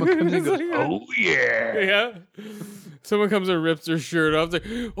then someone comes in and goes, It's like, "Oh yeah." Yeah. Someone comes and rips their shirt off. It's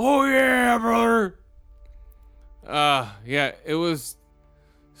like, oh yeah, brother. Yeah, it was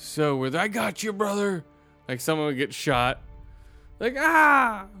so weird. I got you, brother. Like someone would get shot. Like,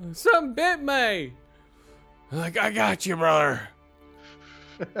 something bit me. Like, I got you, brother.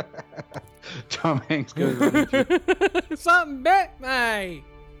 Tom Hanks goes, "Oh, Something bit me.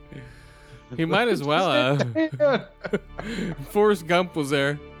 He might as well have. Forrest Gump was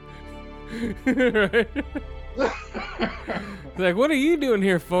there. Right? Like, what are you doing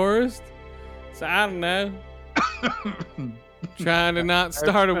here, Forrest? So I don't know. Trying to not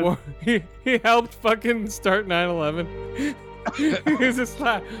start a war. He helped fucking start 9/11. He's just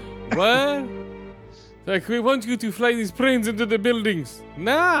like, what? Like, we want you to fly these planes into the buildings.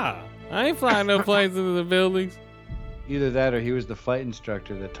 Nah, I ain't flying no planes into the buildings. Either that or he was the flight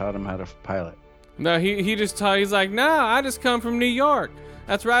instructor that taught him how to pilot. No, he just taught, he's like, no, I just come from New York.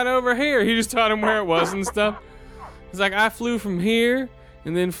 That's right over here. He just taught him where it was and stuff. He's like, I flew from here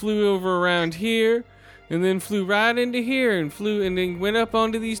and then flew over around here and then flew right into here and then went up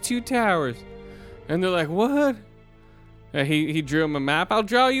onto these two towers. And they're like, what? And he drew him a map. I'll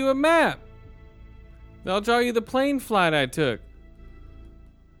draw you a map. I'll draw you the plane flight I took.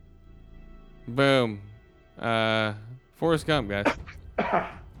 Boom. Forrest Gump, guys.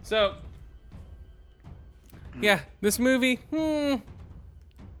 So, yeah, this movie,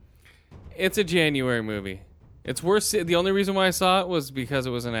 it's a January movie. It's worth the only reason why I saw it was because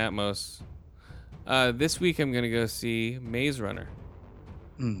it was in Atmos. This week I'm going to go see Maze Runner.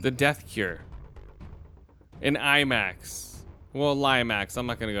 The Death Cure. In IMAX. Well, Limax. I'm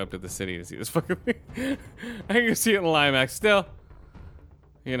not going to go up to the city to see this fucking thing. I can go see it in Limax. Still,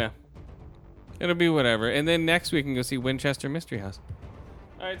 you know, it'll be whatever. And then next week I can go see Winchester Mystery House.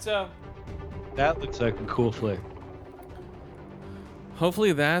 All right, so That looks like a cool flick.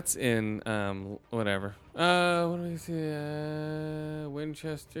 hopefully that's in whatever. What do we see?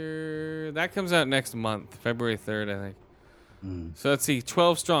 Winchester. That comes out next month, February 3rd, I think. So let's see.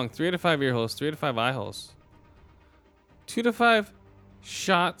 12 strong, 3 out of 5 ear holes, 3 out of 5 eye holes. 2 to 5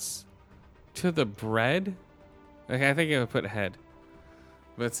 shots to the bread. Okay, I think I would put head,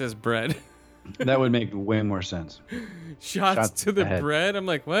 but it says bread. That would make way more sense. Shots to the head. bread. I'm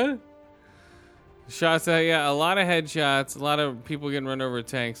like, what? Shots at, yeah, a lot of headshots, a lot of people getting run over with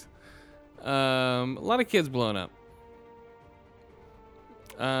tanks, a lot of kids blown up.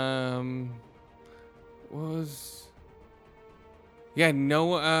 Was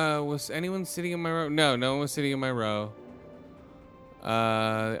anyone sitting in my row? No one was sitting in my row.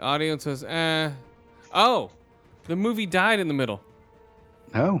 The audience was oh, the movie died in the middle.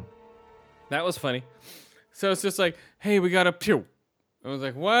 Oh. That was funny. So it's just like, hey, we got a pew. I was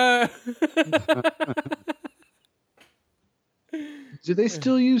like, what? Do they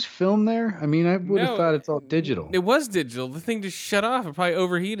still use film there? I mean, I would No, have thought it's all digital. It was digital. The thing just shut off. It probably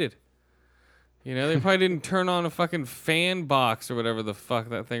overheated. You know, they probably didn't turn on a fucking fan box or whatever the fuck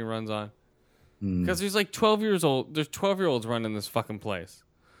that thing runs on. Because there's like 12 years old. There's 12-year-olds running this fucking place.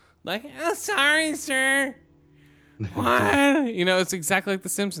 Like, oh, sorry, sir. What? You know, it's exactly like The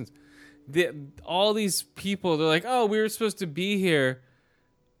Simpsons. All these people, they're like, oh, we were supposed to be here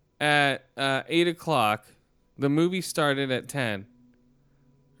at 8 o'clock. The movie started at 10,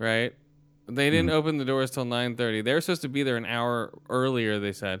 right? They didn't open the doors till 9:30. They were supposed to be there an hour earlier,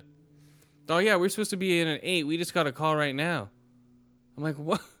 they said. Oh, yeah, we're supposed to be in at 8. We just got a call right now. I'm like,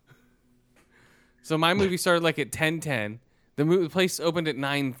 what? So my movie started like at 10:10. The place opened at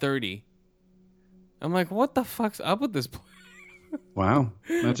 9:30. I'm like, what the fuck's up with this place? Wow.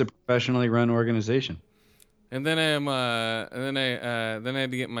 That's a professionally run organization. And then I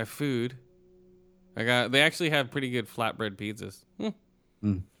had to get my food. They actually have pretty good flatbread pizzas.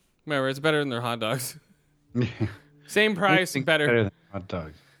 Remember, it's better than their hot dogs. Same price, better than hot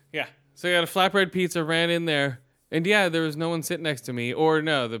dogs. Yeah. So I got a flatbread pizza, ran in there, and yeah, there was no one sitting next to me. Or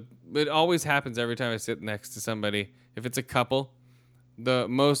no, it always happens every time I sit next to somebody. If it's a couple, the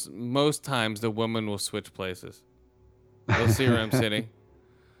most times the woman will switch places. They'll see where I'm sitting.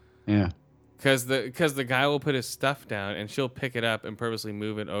 Yeah. Because the guy will put his stuff down and she'll pick it up and purposely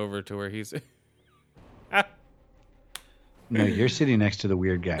move it over to where he's. No, you're sitting next to the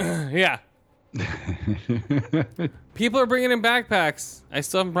weird guy. Yeah. People are bringing in backpacks. I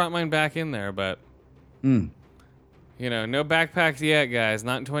still haven't brought mine back in there, but you know, no backpacks yet, guys.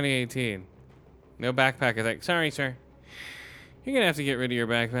 Not in 2018. No backpack. I think, sorry, sir. You're gonna have to get rid of your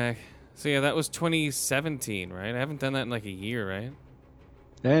backpack. So yeah, that was 2017, right? I haven't done that in like a year, right?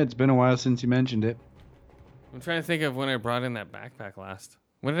 Yeah, it's been a while since you mentioned it. I'm trying to think of when I brought in that backpack last.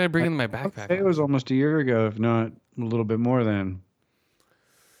 When did I bring in my backpack? It was almost a year ago, if not a little bit more than.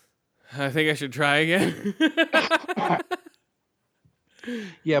 I think I should try again.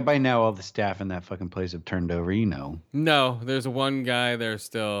 Yeah, by now all the staff in that fucking place have turned over, you know. No, there's one guy there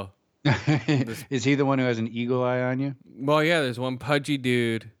still. Is he the one who has an eagle eye on you? Well, yeah, there's one pudgy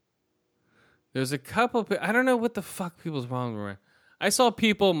dude. There's a couple. I don't know what the fuck people's problems were. I saw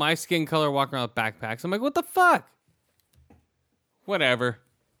people my skin color walking around with backpacks. I'm like, what the fuck? Whatever.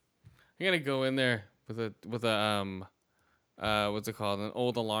 I gotta go in there with a what's it called? An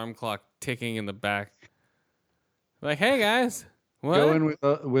old alarm clock ticking in the back. Like, hey guys, what? Go in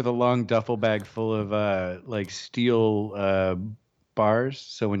with a long duffel bag full of like steel bars,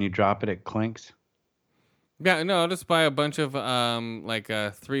 so when you drop it, it clanks. Yeah, no, I'll just buy a bunch of like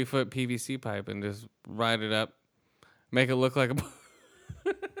a 3-foot PVC pipe and just ride it up, make it look like a.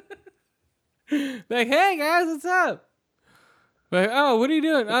 Like, hey guys, what's up? Like, oh, what are you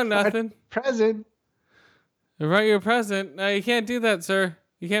doing? Oh, nothing. Present. I brought you a present. No, you can't do that, sir.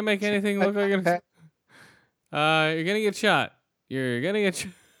 You can't make anything look like an. You're gonna get shot. You're gonna get.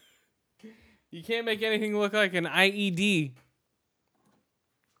 You can't make anything look like an IED.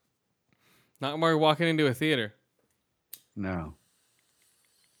 Not while you're walking into a theater. No.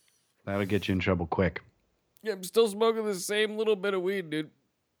 That'll get you in trouble quick. Yeah, I'm still smoking the same little bit of weed, dude.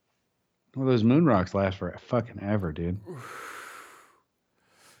 Well, those moon rocks last for fucking ever, dude.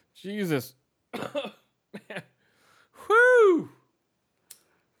 Jesus. Man. Whoo!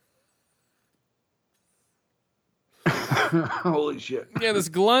 Holy shit. Yeah, this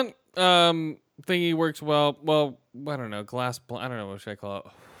Glunt thingy works well. Well, I don't know. I don't know. What should I call it?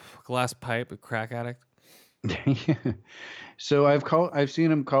 Glass pipe, a crack addict. So I've seen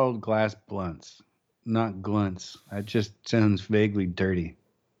them called glass blunts, not glunts. That just sounds vaguely dirty.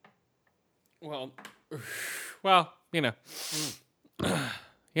 Well, you know.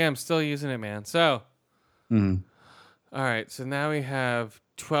 Yeah, I'm still using it, man. So, all right. So now we have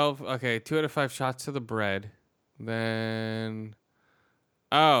 12. Okay, 2 out of 5 shots to the bread. Then,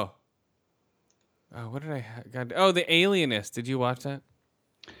 what did I? Oh, The Alienist. Did you watch that?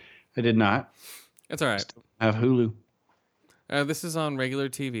 I did not. That's all right. I have Hulu. This is on regular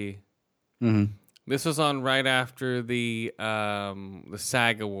TV. Mm-hmm. This was on right after the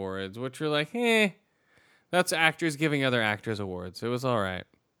SAG Awards, which were like, that's actors giving other actors awards. It was all right.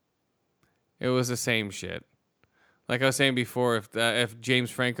 It was the same shit. Like I was saying before, if James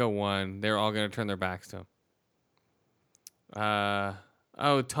Franco won, they're all going to turn their backs to him.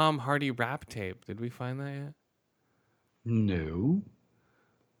 Tom Hardy rap tape. Did we find that yet? No.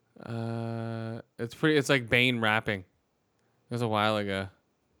 It's like Bane rapping. It was a while ago.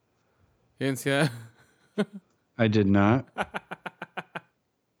 You didn't see that? I did not.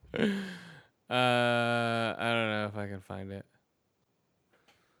 I don't know if I can find it.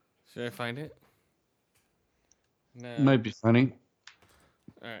 Should I find it? No. Might be funny.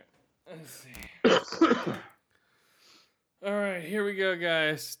 All right. Let's see. All right, here we go,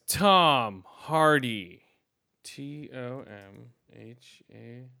 guys. Tom Hardy. TOMHARDY.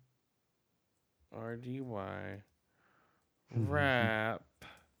 Rap.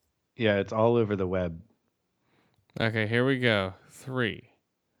 Yeah, it's all over the web. Okay, here we go. 3,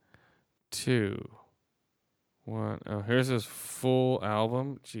 2, 1. Oh, here's his full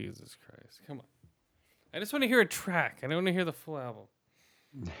album. Jesus Christ. Come on. I just want to hear a track. I don't want to hear the full album.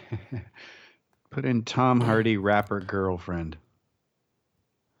 Put in Tom Hardy rapper girlfriend.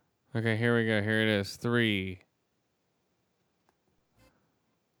 Okay, here we go. Here it is. 3,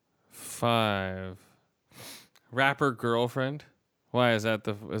 5. Rapper girlfriend. Why is that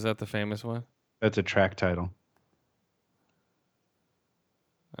the famous one? That's a track title.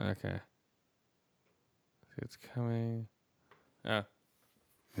 Okay. It's coming. Oh.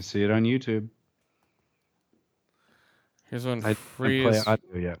 I see it on YouTube. Here's one I free play as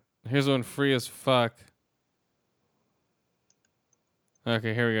audio yet. Here's one free as fuck.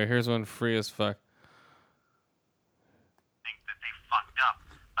 Okay, here we go. Here's one free as fuck. Think that they fucked up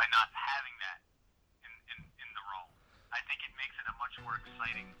by not having that in the role. I think it makes it a much more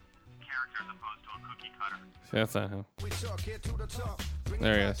exciting character as opposed to a cookie cutter. See, that's not him.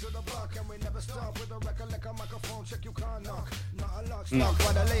 There he is.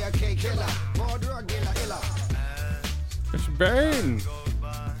 It's Bane.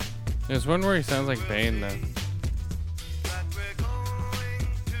 There's one where he sounds like Bane though.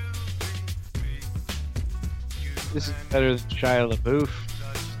 This is better than Shia LaBeouf.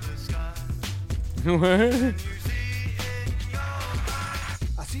 What?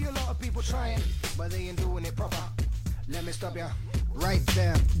 I see a lot of people trying, but they ain't doing it proper. Let me stop ya right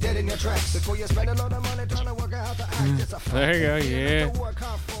there, dead in your tracks. Before you spend a lot of money trying to work out how to act. It's a fact. There you go, yeah. Don't work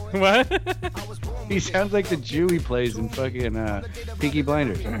hard for it. What? I was born He with sounds like the Jew he plays in fucking Peaky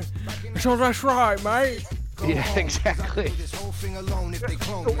Blinders. So that's right, mate. Yeah, exactly. this whole thing alone if they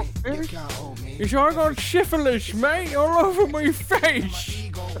clone me. You can't hold me. You sure I got syphilis, mate, all over my face.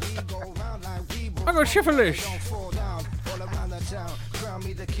 Ego, we go round like Reebok. I got syphilis. Don't fall down all around the town. Crown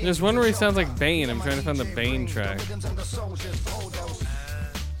me the king. There's one where he sounds like Bane. I'm trying to find the Bane track. Rhythms and the soldiers, overdose.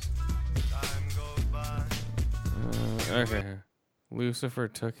 Okay. Lucifer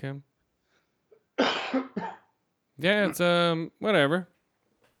took him. Yeah, it's whatever.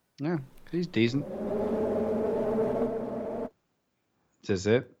 Yeah, he's decent. Is this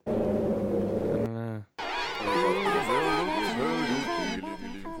it? I don't know.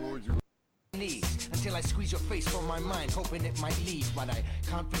 Knees until I squeeze your face from my mind, hoping it might leave. But I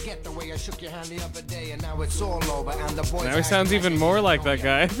can't forget the way I shook your hand the other day, and now it's all over. And the boys Now he sounds even more like that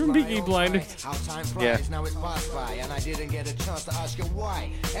guy from Peaky Blinders. How time flies, Yeah. now it's passed by, and I didn't get a chance to ask you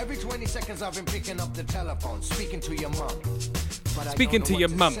why. Every 20 seconds I've been picking up the telephone, speaking to your mom. But I Speaking don't to know your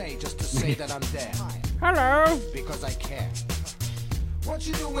what mum. say, just to say that I'm there. Hello. Because I care. What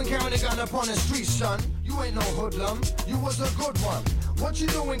you doing carrying a gun upon the street, son? You ain't no hoodlum, you was a good one. What you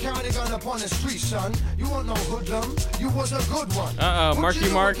doing carrying a gun upon the street, son? You ain't no hoodlum, you was a good one. Uh-oh, What Marky you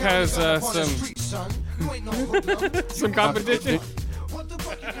doing Mark carrying a has, gun upon the some- street, son? You ain't no hoodlum, Some you competition. What the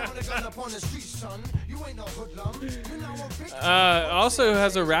fuck you carrying a gun upon the street, son? You ain't no hoodlum, you now a victim. Also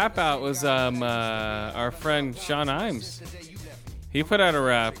has a rap out was our friend Sean Imes. He put out a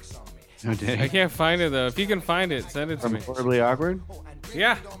rap. No, I dang. can't find it though. If you can find it, send it to From me. Horribly Awkward?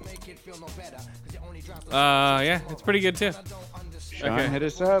 Yeah. Yeah, it's pretty good too. Sean, Okay. hit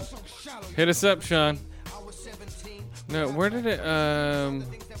us up. Hit us up, Sean. No, where did it?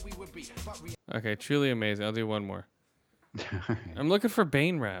 Okay, truly amazing. I'll do one more. I'm looking for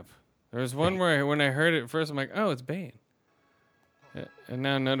Bane rap. There was one where when I heard it first, I'm like, oh, it's Bane. Yeah, and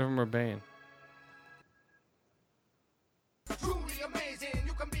now none of them are Bane.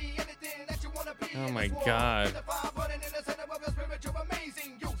 Oh my god.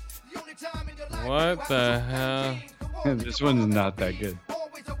 What the hell? This one's not that good.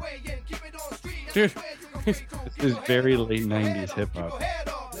 Dude. This is very late 90s hip hop.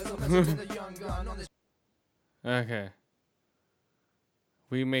 Okay.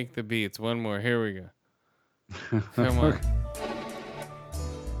 We make the beats. One more. Here we go. Come on.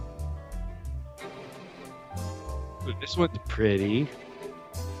 This one's pretty.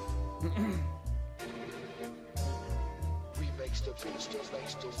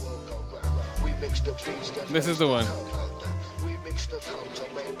 This is the one.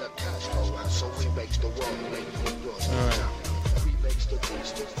 Alright.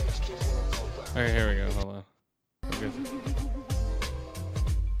 Okay, here we go. Hold on. We're good.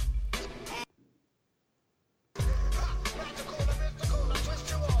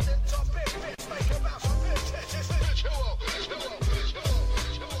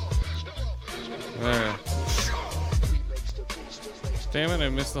 Alright. Damn it, I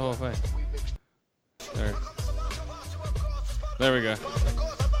missed the whole thing. There we go.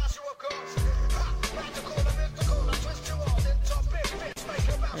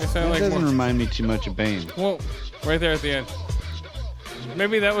 I sound That like doesn't more. remind me too much of Bane. Whoa, right there at the end.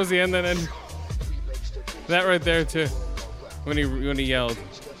 Maybe that was the end that ended. That right there too. When he yelled.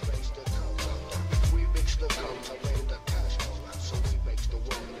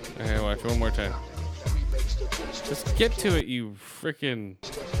 Okay, watch one more time. Just get to it, you freaking.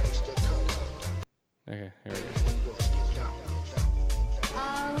 Okay, here we go.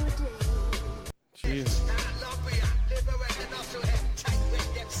 Jeez.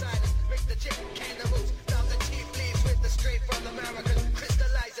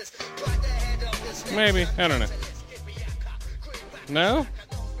 Maybe. I don't know. No?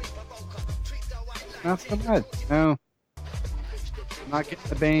 Not so much. No. Not getting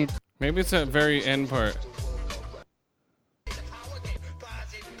the Bane. Maybe it's that very end part.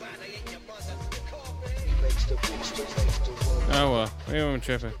 Oh well. Maybe I'm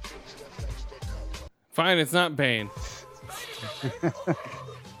tripping. Fine, it's not Bane.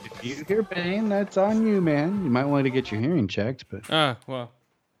 If you hear Bane, that's on you, man. You might want to get your hearing checked, but Ah, well.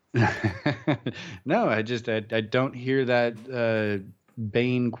 no, I don't hear that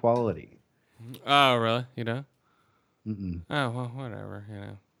Bane quality. Oh, really? You know? Mm-mm. Oh, well, whatever, you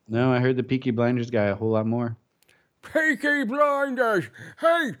know. No, I heard the Peaky Blinders guy a whole lot more. Peaky Blinders!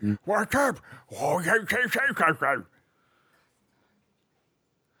 Hey, Mm. what's up?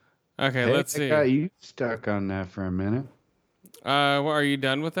 Okay, Hey, let's I see. got you stuck on that for a minute. Well, are you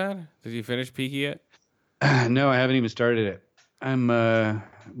done with that? Did you finish Peaky yet? No, I haven't even started it. My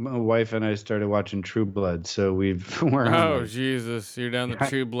wife and I started watching True Blood, so we're on Oh, like- Jesus. You're down the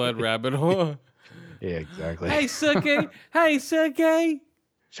True Blood rabbit hole. yeah, exactly. Hey, Suki. Hey, Suki.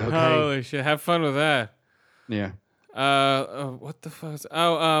 It's okay. Holy shit. Have fun with that. Yeah. What the fuck?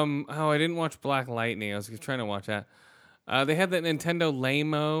 I didn't watch Black Lightning. I was trying to watch that. They had that Nintendo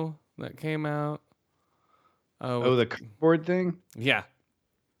Lamo that came out. Oh, the cardboard thing? Yeah.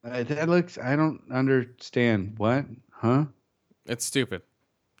 That looks. I don't understand. What? Huh? It's stupid.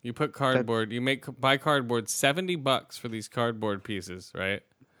 You put cardboard. Buy cardboard. $70 for these cardboard pieces, right?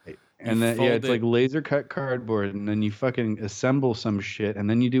 And then yeah, it's fold like laser cut cardboard, and then you fucking assemble some shit, and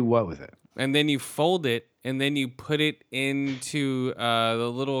then you do what with it? And then you fold it, and then you put it into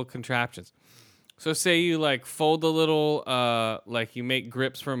the little contraptions. So say you like fold the little like you make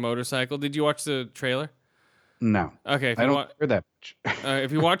grips for a motorcycle. Did you watch the trailer? No. Okay, I don't care that much.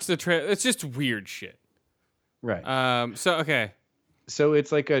 if you watch the trailer, it's just weird shit. Right. So okay. So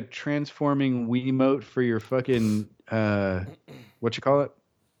it's like a transforming Wiimote for your fucking what you call it?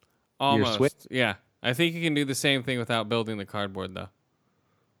 Almost. Switch? Yeah. I think you can do the same thing without building the cardboard, though.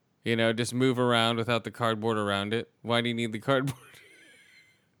 You know, just move around without the cardboard around it. Why do you need the cardboard?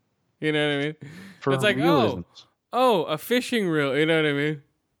 You know what I mean? For it's like, realism. a fishing reel. You know what I mean?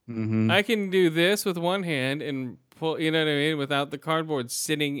 Mm-hmm. I can do this with one hand and pull, you know what I mean, without the cardboard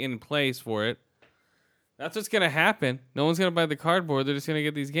sitting in place for it. That's what's going to happen. No one's going to buy the cardboard. They're just going to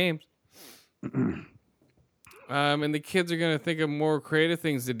get these games. And the kids are going to think of more creative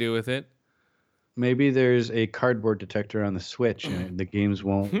things to do with it. Maybe there's a cardboard detector on the Switch, and the games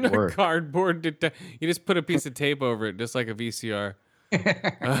won't work. Cardboard you just put a piece of tape over it, just like a VCR. A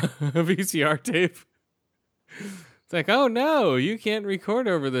VCR tape. It's like, oh no, you can't record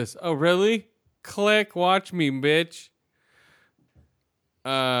over this. Oh really? Click, watch me, bitch.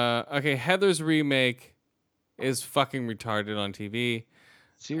 Okay, Heather's remake is fucking retarded on TV.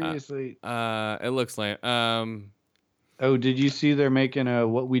 Seriously. It looks lame. Oh, did you see they're making a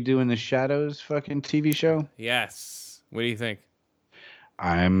What We Do in the Shadows fucking TV show? Yes. What do you think?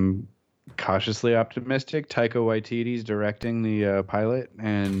 I'm cautiously optimistic. Taika Waititi's directing the pilot,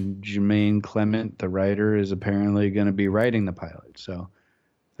 and Jermaine Clement, the writer, is apparently going to be writing the pilot. So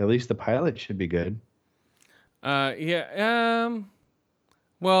at least the pilot should be good. Yeah.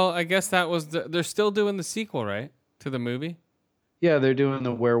 Well, I guess that was they're still doing the sequel, right, to the movie? Yeah, they're doing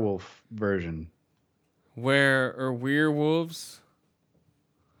the werewolf version. Where are werewolves?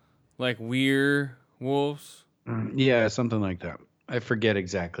 Like werewolves? Yeah, something like that. I forget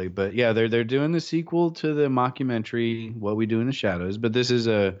exactly, but yeah, they're doing the sequel to the mockumentary What We Do in the Shadows, but this is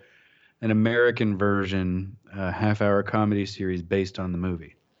an American version, half-hour comedy series based on the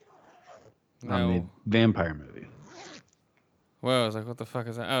movie, on the vampire movie. Whoa! I was like, what the fuck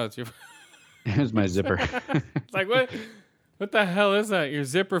is that? Oh, it's your. Here's my zipper. It's like what? What the hell is that? Your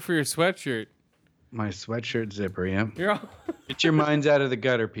zipper for your sweatshirt? My sweatshirt zipper. Yeah. You're all. Get your minds out of the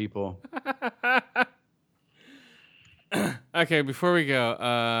gutter, people. Okay, before we go,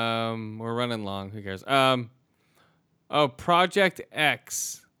 we're running long. Who cares? Project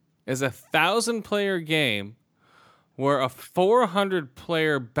X is 1,000-player game where a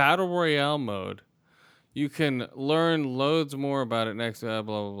 400-player battle royale mode. You can learn loads more about it next. Blah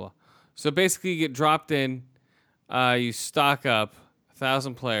blah blah. So basically, you get dropped in. You stock up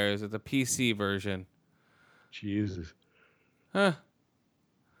 1,000 players. It's a PC version. Jesus. Huh.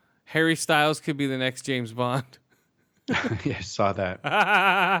 Harry Styles could be the next James Bond. Yeah, I saw that.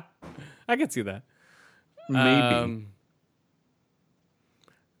 I could see that. Maybe.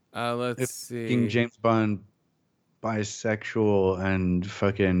 Let's see. King James Bond, bisexual and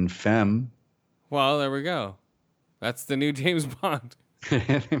fucking femme. Well, there we go. That's the new James Bond.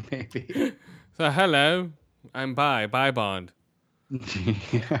 Maybe. So, hello. I'm bi Bond.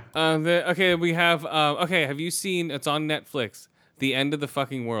 Yeah. Okay, we have. Okay, have you seen? It's on Netflix. The End of the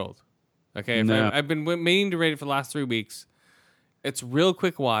Fucking World. Okay, No. I've been meaning to rate it for the last 3 weeks. It's real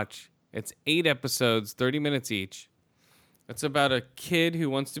quick watch. It's 8 episodes, 30 minutes each. It's about a kid who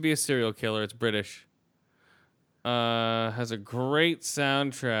wants to be a serial killer. It's British. Has a great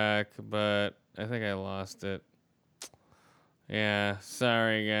soundtrack, but I think I lost it. Yeah,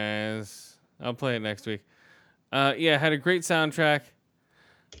 sorry guys. I'll play it next week. Yeah, had a great soundtrack.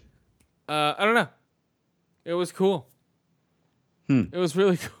 I don't know. It was cool. It was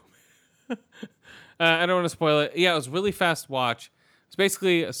really cool. I don't want to spoil it. Yeah, it was really fast watch. It's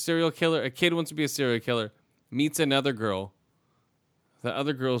basically a serial killer. A kid wants to be a serial killer, meets another girl. The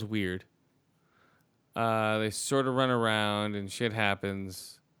other girl's weird. They sort of run around and shit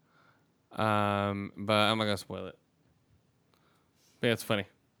happens. But I'm not gonna spoil it. But yeah, it's funny.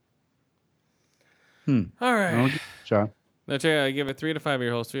 All right. I'll give it a shot. No, check it out. I give it 3 to 5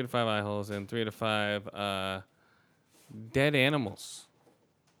 ear holes, 3 to 5 eye holes, and 3 to 5 dead animals.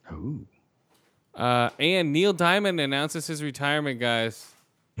 Ooh. And Neil Diamond announces his retirement, guys.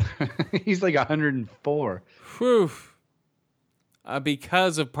 He's like 104. Whew.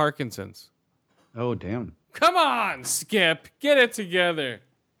 Because of Parkinson's. Oh, damn. Come on, Skip. Get it together.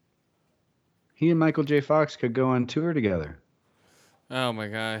 He and Michael J. Fox could go on tour together. Oh, my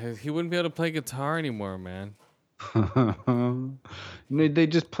God. He wouldn't be able to play guitar anymore, man. They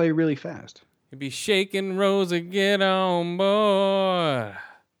just play really fast. He'd be shaking Rosa, get on board.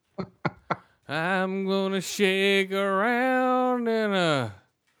 I'm going to shake around and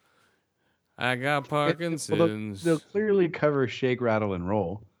I got Parkinson's. They'll clearly cover Shake, Rattle, and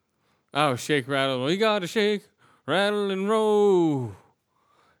Roll. Oh, shake, rattle. We got to shake, rattle, and roll.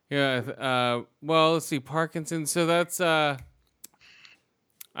 Yeah. Well, let's see. Parkinson's. So that's, I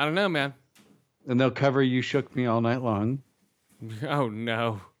don't know, man. And they'll cover You Shook Me All Night Long. Oh,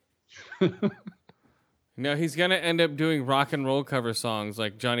 no. No, he's going to end up doing rock and roll cover songs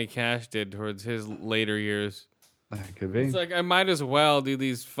like Johnny Cash did towards his later years. That could be. It's like, I might as well do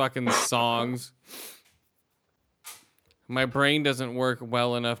these fucking songs. My brain doesn't work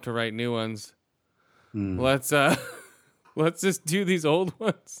well enough to write new ones. Let's just do these old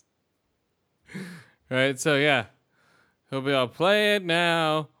ones. Right, so yeah. He'll be all, play it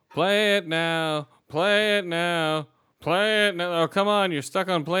now, play it now, play it now, play it now. Oh, come on, you're stuck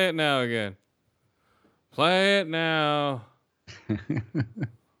on play it now again. Play it now.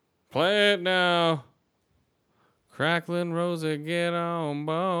 Play it now. Cracklin' Rosa, get on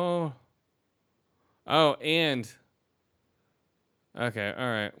board. Oh, and okay, all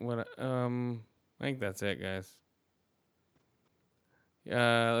right. What? I think that's it, guys.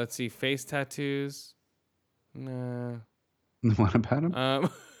 Let's see. Face tattoos. No. What about him?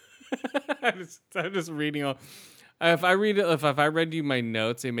 I'm just reading all. If I read you my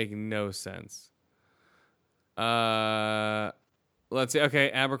notes, they make no sense. Let's see.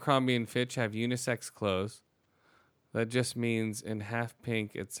 Okay, Abercrombie and Fitch have unisex clothes. That just means in half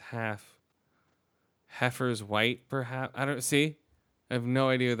pink, it's half heifer's white, perhaps. I don't see. I have no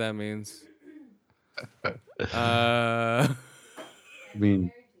idea what that means. I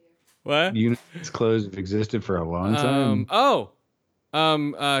mean, What? Unisex clothes have existed for a long time.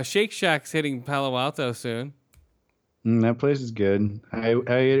 Shake Shack's hitting Palo Alto soon. That place is good. I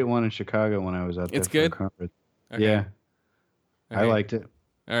ate at one in Chicago when I was out there. It's for good? a conference. Okay. Yeah, I Okay. liked it.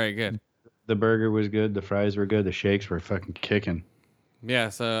 All right, good. The burger was good. The fries were good. The shakes were fucking kicking. Yeah,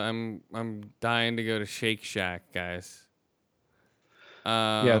 so I'm dying to go to Shake Shack, guys.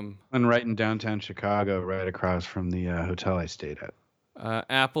 Yeah, one right in downtown Chicago, right across from the hotel I stayed at.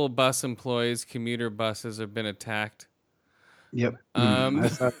 Apple bus employees, commuter buses have been attacked. Yep. I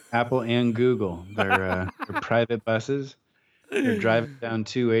saw Apple and Google. They're private buses. They're driving down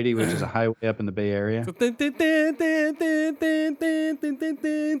 280, which is a highway up in the Bay Area. Don't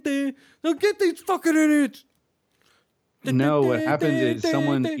get these fucking idiots. No, what happens is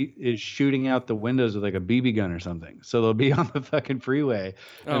someone is shooting out the windows with like a BB gun or something. So they'll be on the fucking freeway,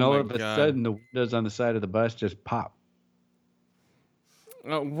 and all of a sudden the windows on the side of the bus just pop.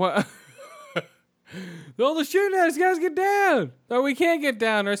 What? All the shooting at us, guys, get down. Or we can't get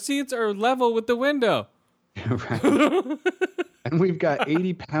down. Our seats are level with the window. Right. And we've got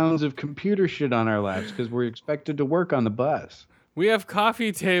 80 pounds of computer shit on our laps because we're expected to work on the bus. We have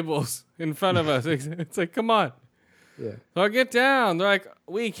coffee tables in front of us. It's like, come on. Yeah. So get down. They're like,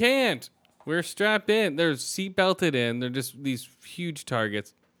 we can't. We're strapped in. They're seat belted in. They're just these huge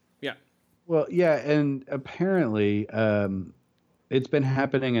targets. Yeah. Well, yeah, and apparently it's been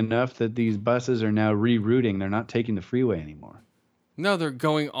happening enough that these buses are now rerouting. They're not taking the freeway anymore. No, they're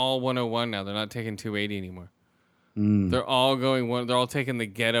going all 101 now. They're not taking 280 anymore. They're all going one. They're all taking the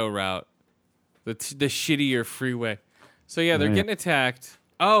ghetto route, the shittier freeway. So yeah, they're getting attacked.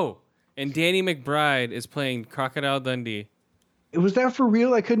 Oh, and Danny McBride is playing Crocodile Dundee. Was that for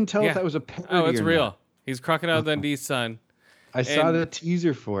real? I couldn't tell if that was a parody. Oh, it's or real. not. He's Crocodile Dundee's son. I saw the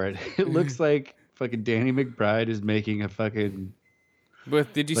teaser for it. It looks like fucking Danny McBride is making a fucking.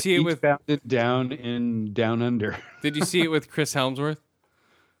 Did you see it with Down in Down Under? Did you see it with Chris Helmsworth?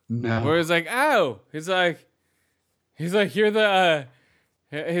 No. Where it's like, oh, he's like, you're the,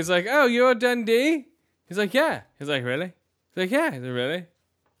 he's like, oh, you're Dundee? He's like, yeah. He's like, really? He's like, yeah. He's like, really?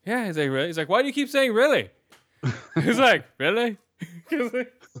 Yeah, he's like, really? He's like, why do you keep saying really? He's like, really?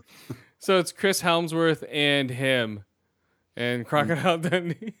 So it's Chris Helmsworth and him and Crocodile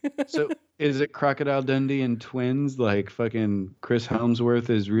Dundee. So is it Crocodile Dundee and twins? Like fucking Chris Helmsworth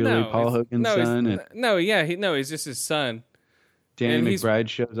is really Paul Hogan's son, and he's just his son. Danny McBride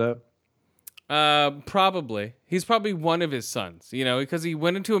shows up. Probably. He's probably one of his sons, because he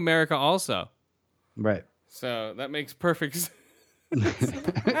went into America also. Right. So that makes perfect sense.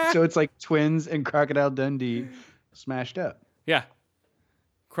 So it's like twins and Crocodile Dundee smashed up. Yeah.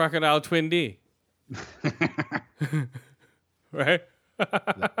 Crocodile Twin D. Right?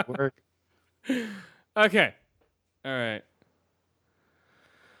 That work. Okay. All right.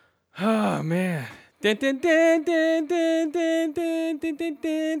 Oh, man. Dun, dun, dun, dun, dun, dun, dun, dun, dun,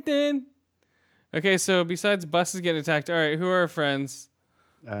 dun, dun. Okay, so besides buses getting attacked, all right, who are our friends?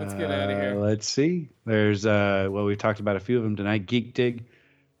 Let's get out of here. Let's see. There's, we've talked about a few of them tonight. Geek Dig.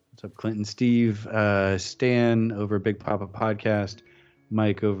 What's up, Clinton? Steve, Stan over at Big Papa Podcast.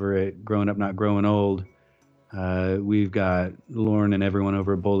 Mike over at Growing Up Not Growing Old. We've got Lauren and everyone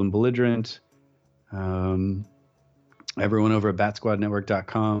over at Bold and Belligerent. Everyone over at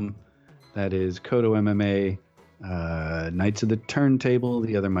BatSquadNetwork.com. That is Kodo MMA. Knights of the Turntable,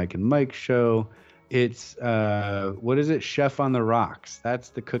 the other Mike and Mike show. It's, what is it? Chef on the Rocks. That's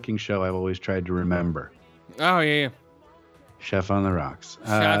the cooking show I've always tried to remember. Oh, yeah. Chef on the Rocks.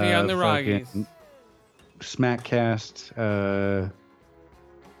 Chefy on the Rockies. Smackcast.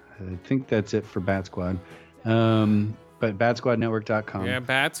 I think that's it for Bat Squad. But BatSquadNetwork.com. Yeah,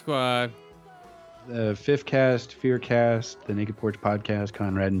 Bat Squad. Fifth Cast, Fearcast, the Naked Porch Podcast,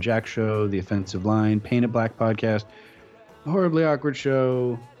 Conrad and Jack Show, The Offensive Line, Painted Black Podcast, The Horribly Awkward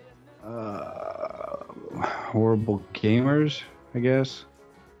Show, Horrible Gamers, I guess.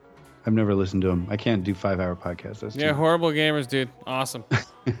 I've never listened to them. I can't do 5-hour podcasts. That's Horrible Gamers, dude. Awesome.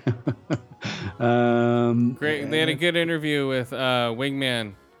 Great. They had a good interview with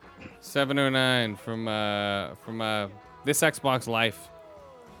Wingman 709 from This Xbox Life.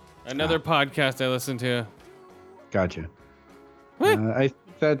 Another podcast I listen to. Gotcha. I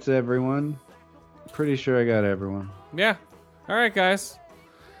think that's everyone. Pretty sure I got everyone. Yeah. All right, guys.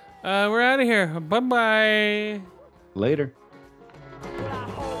 We're out of here. Bye-bye. Later.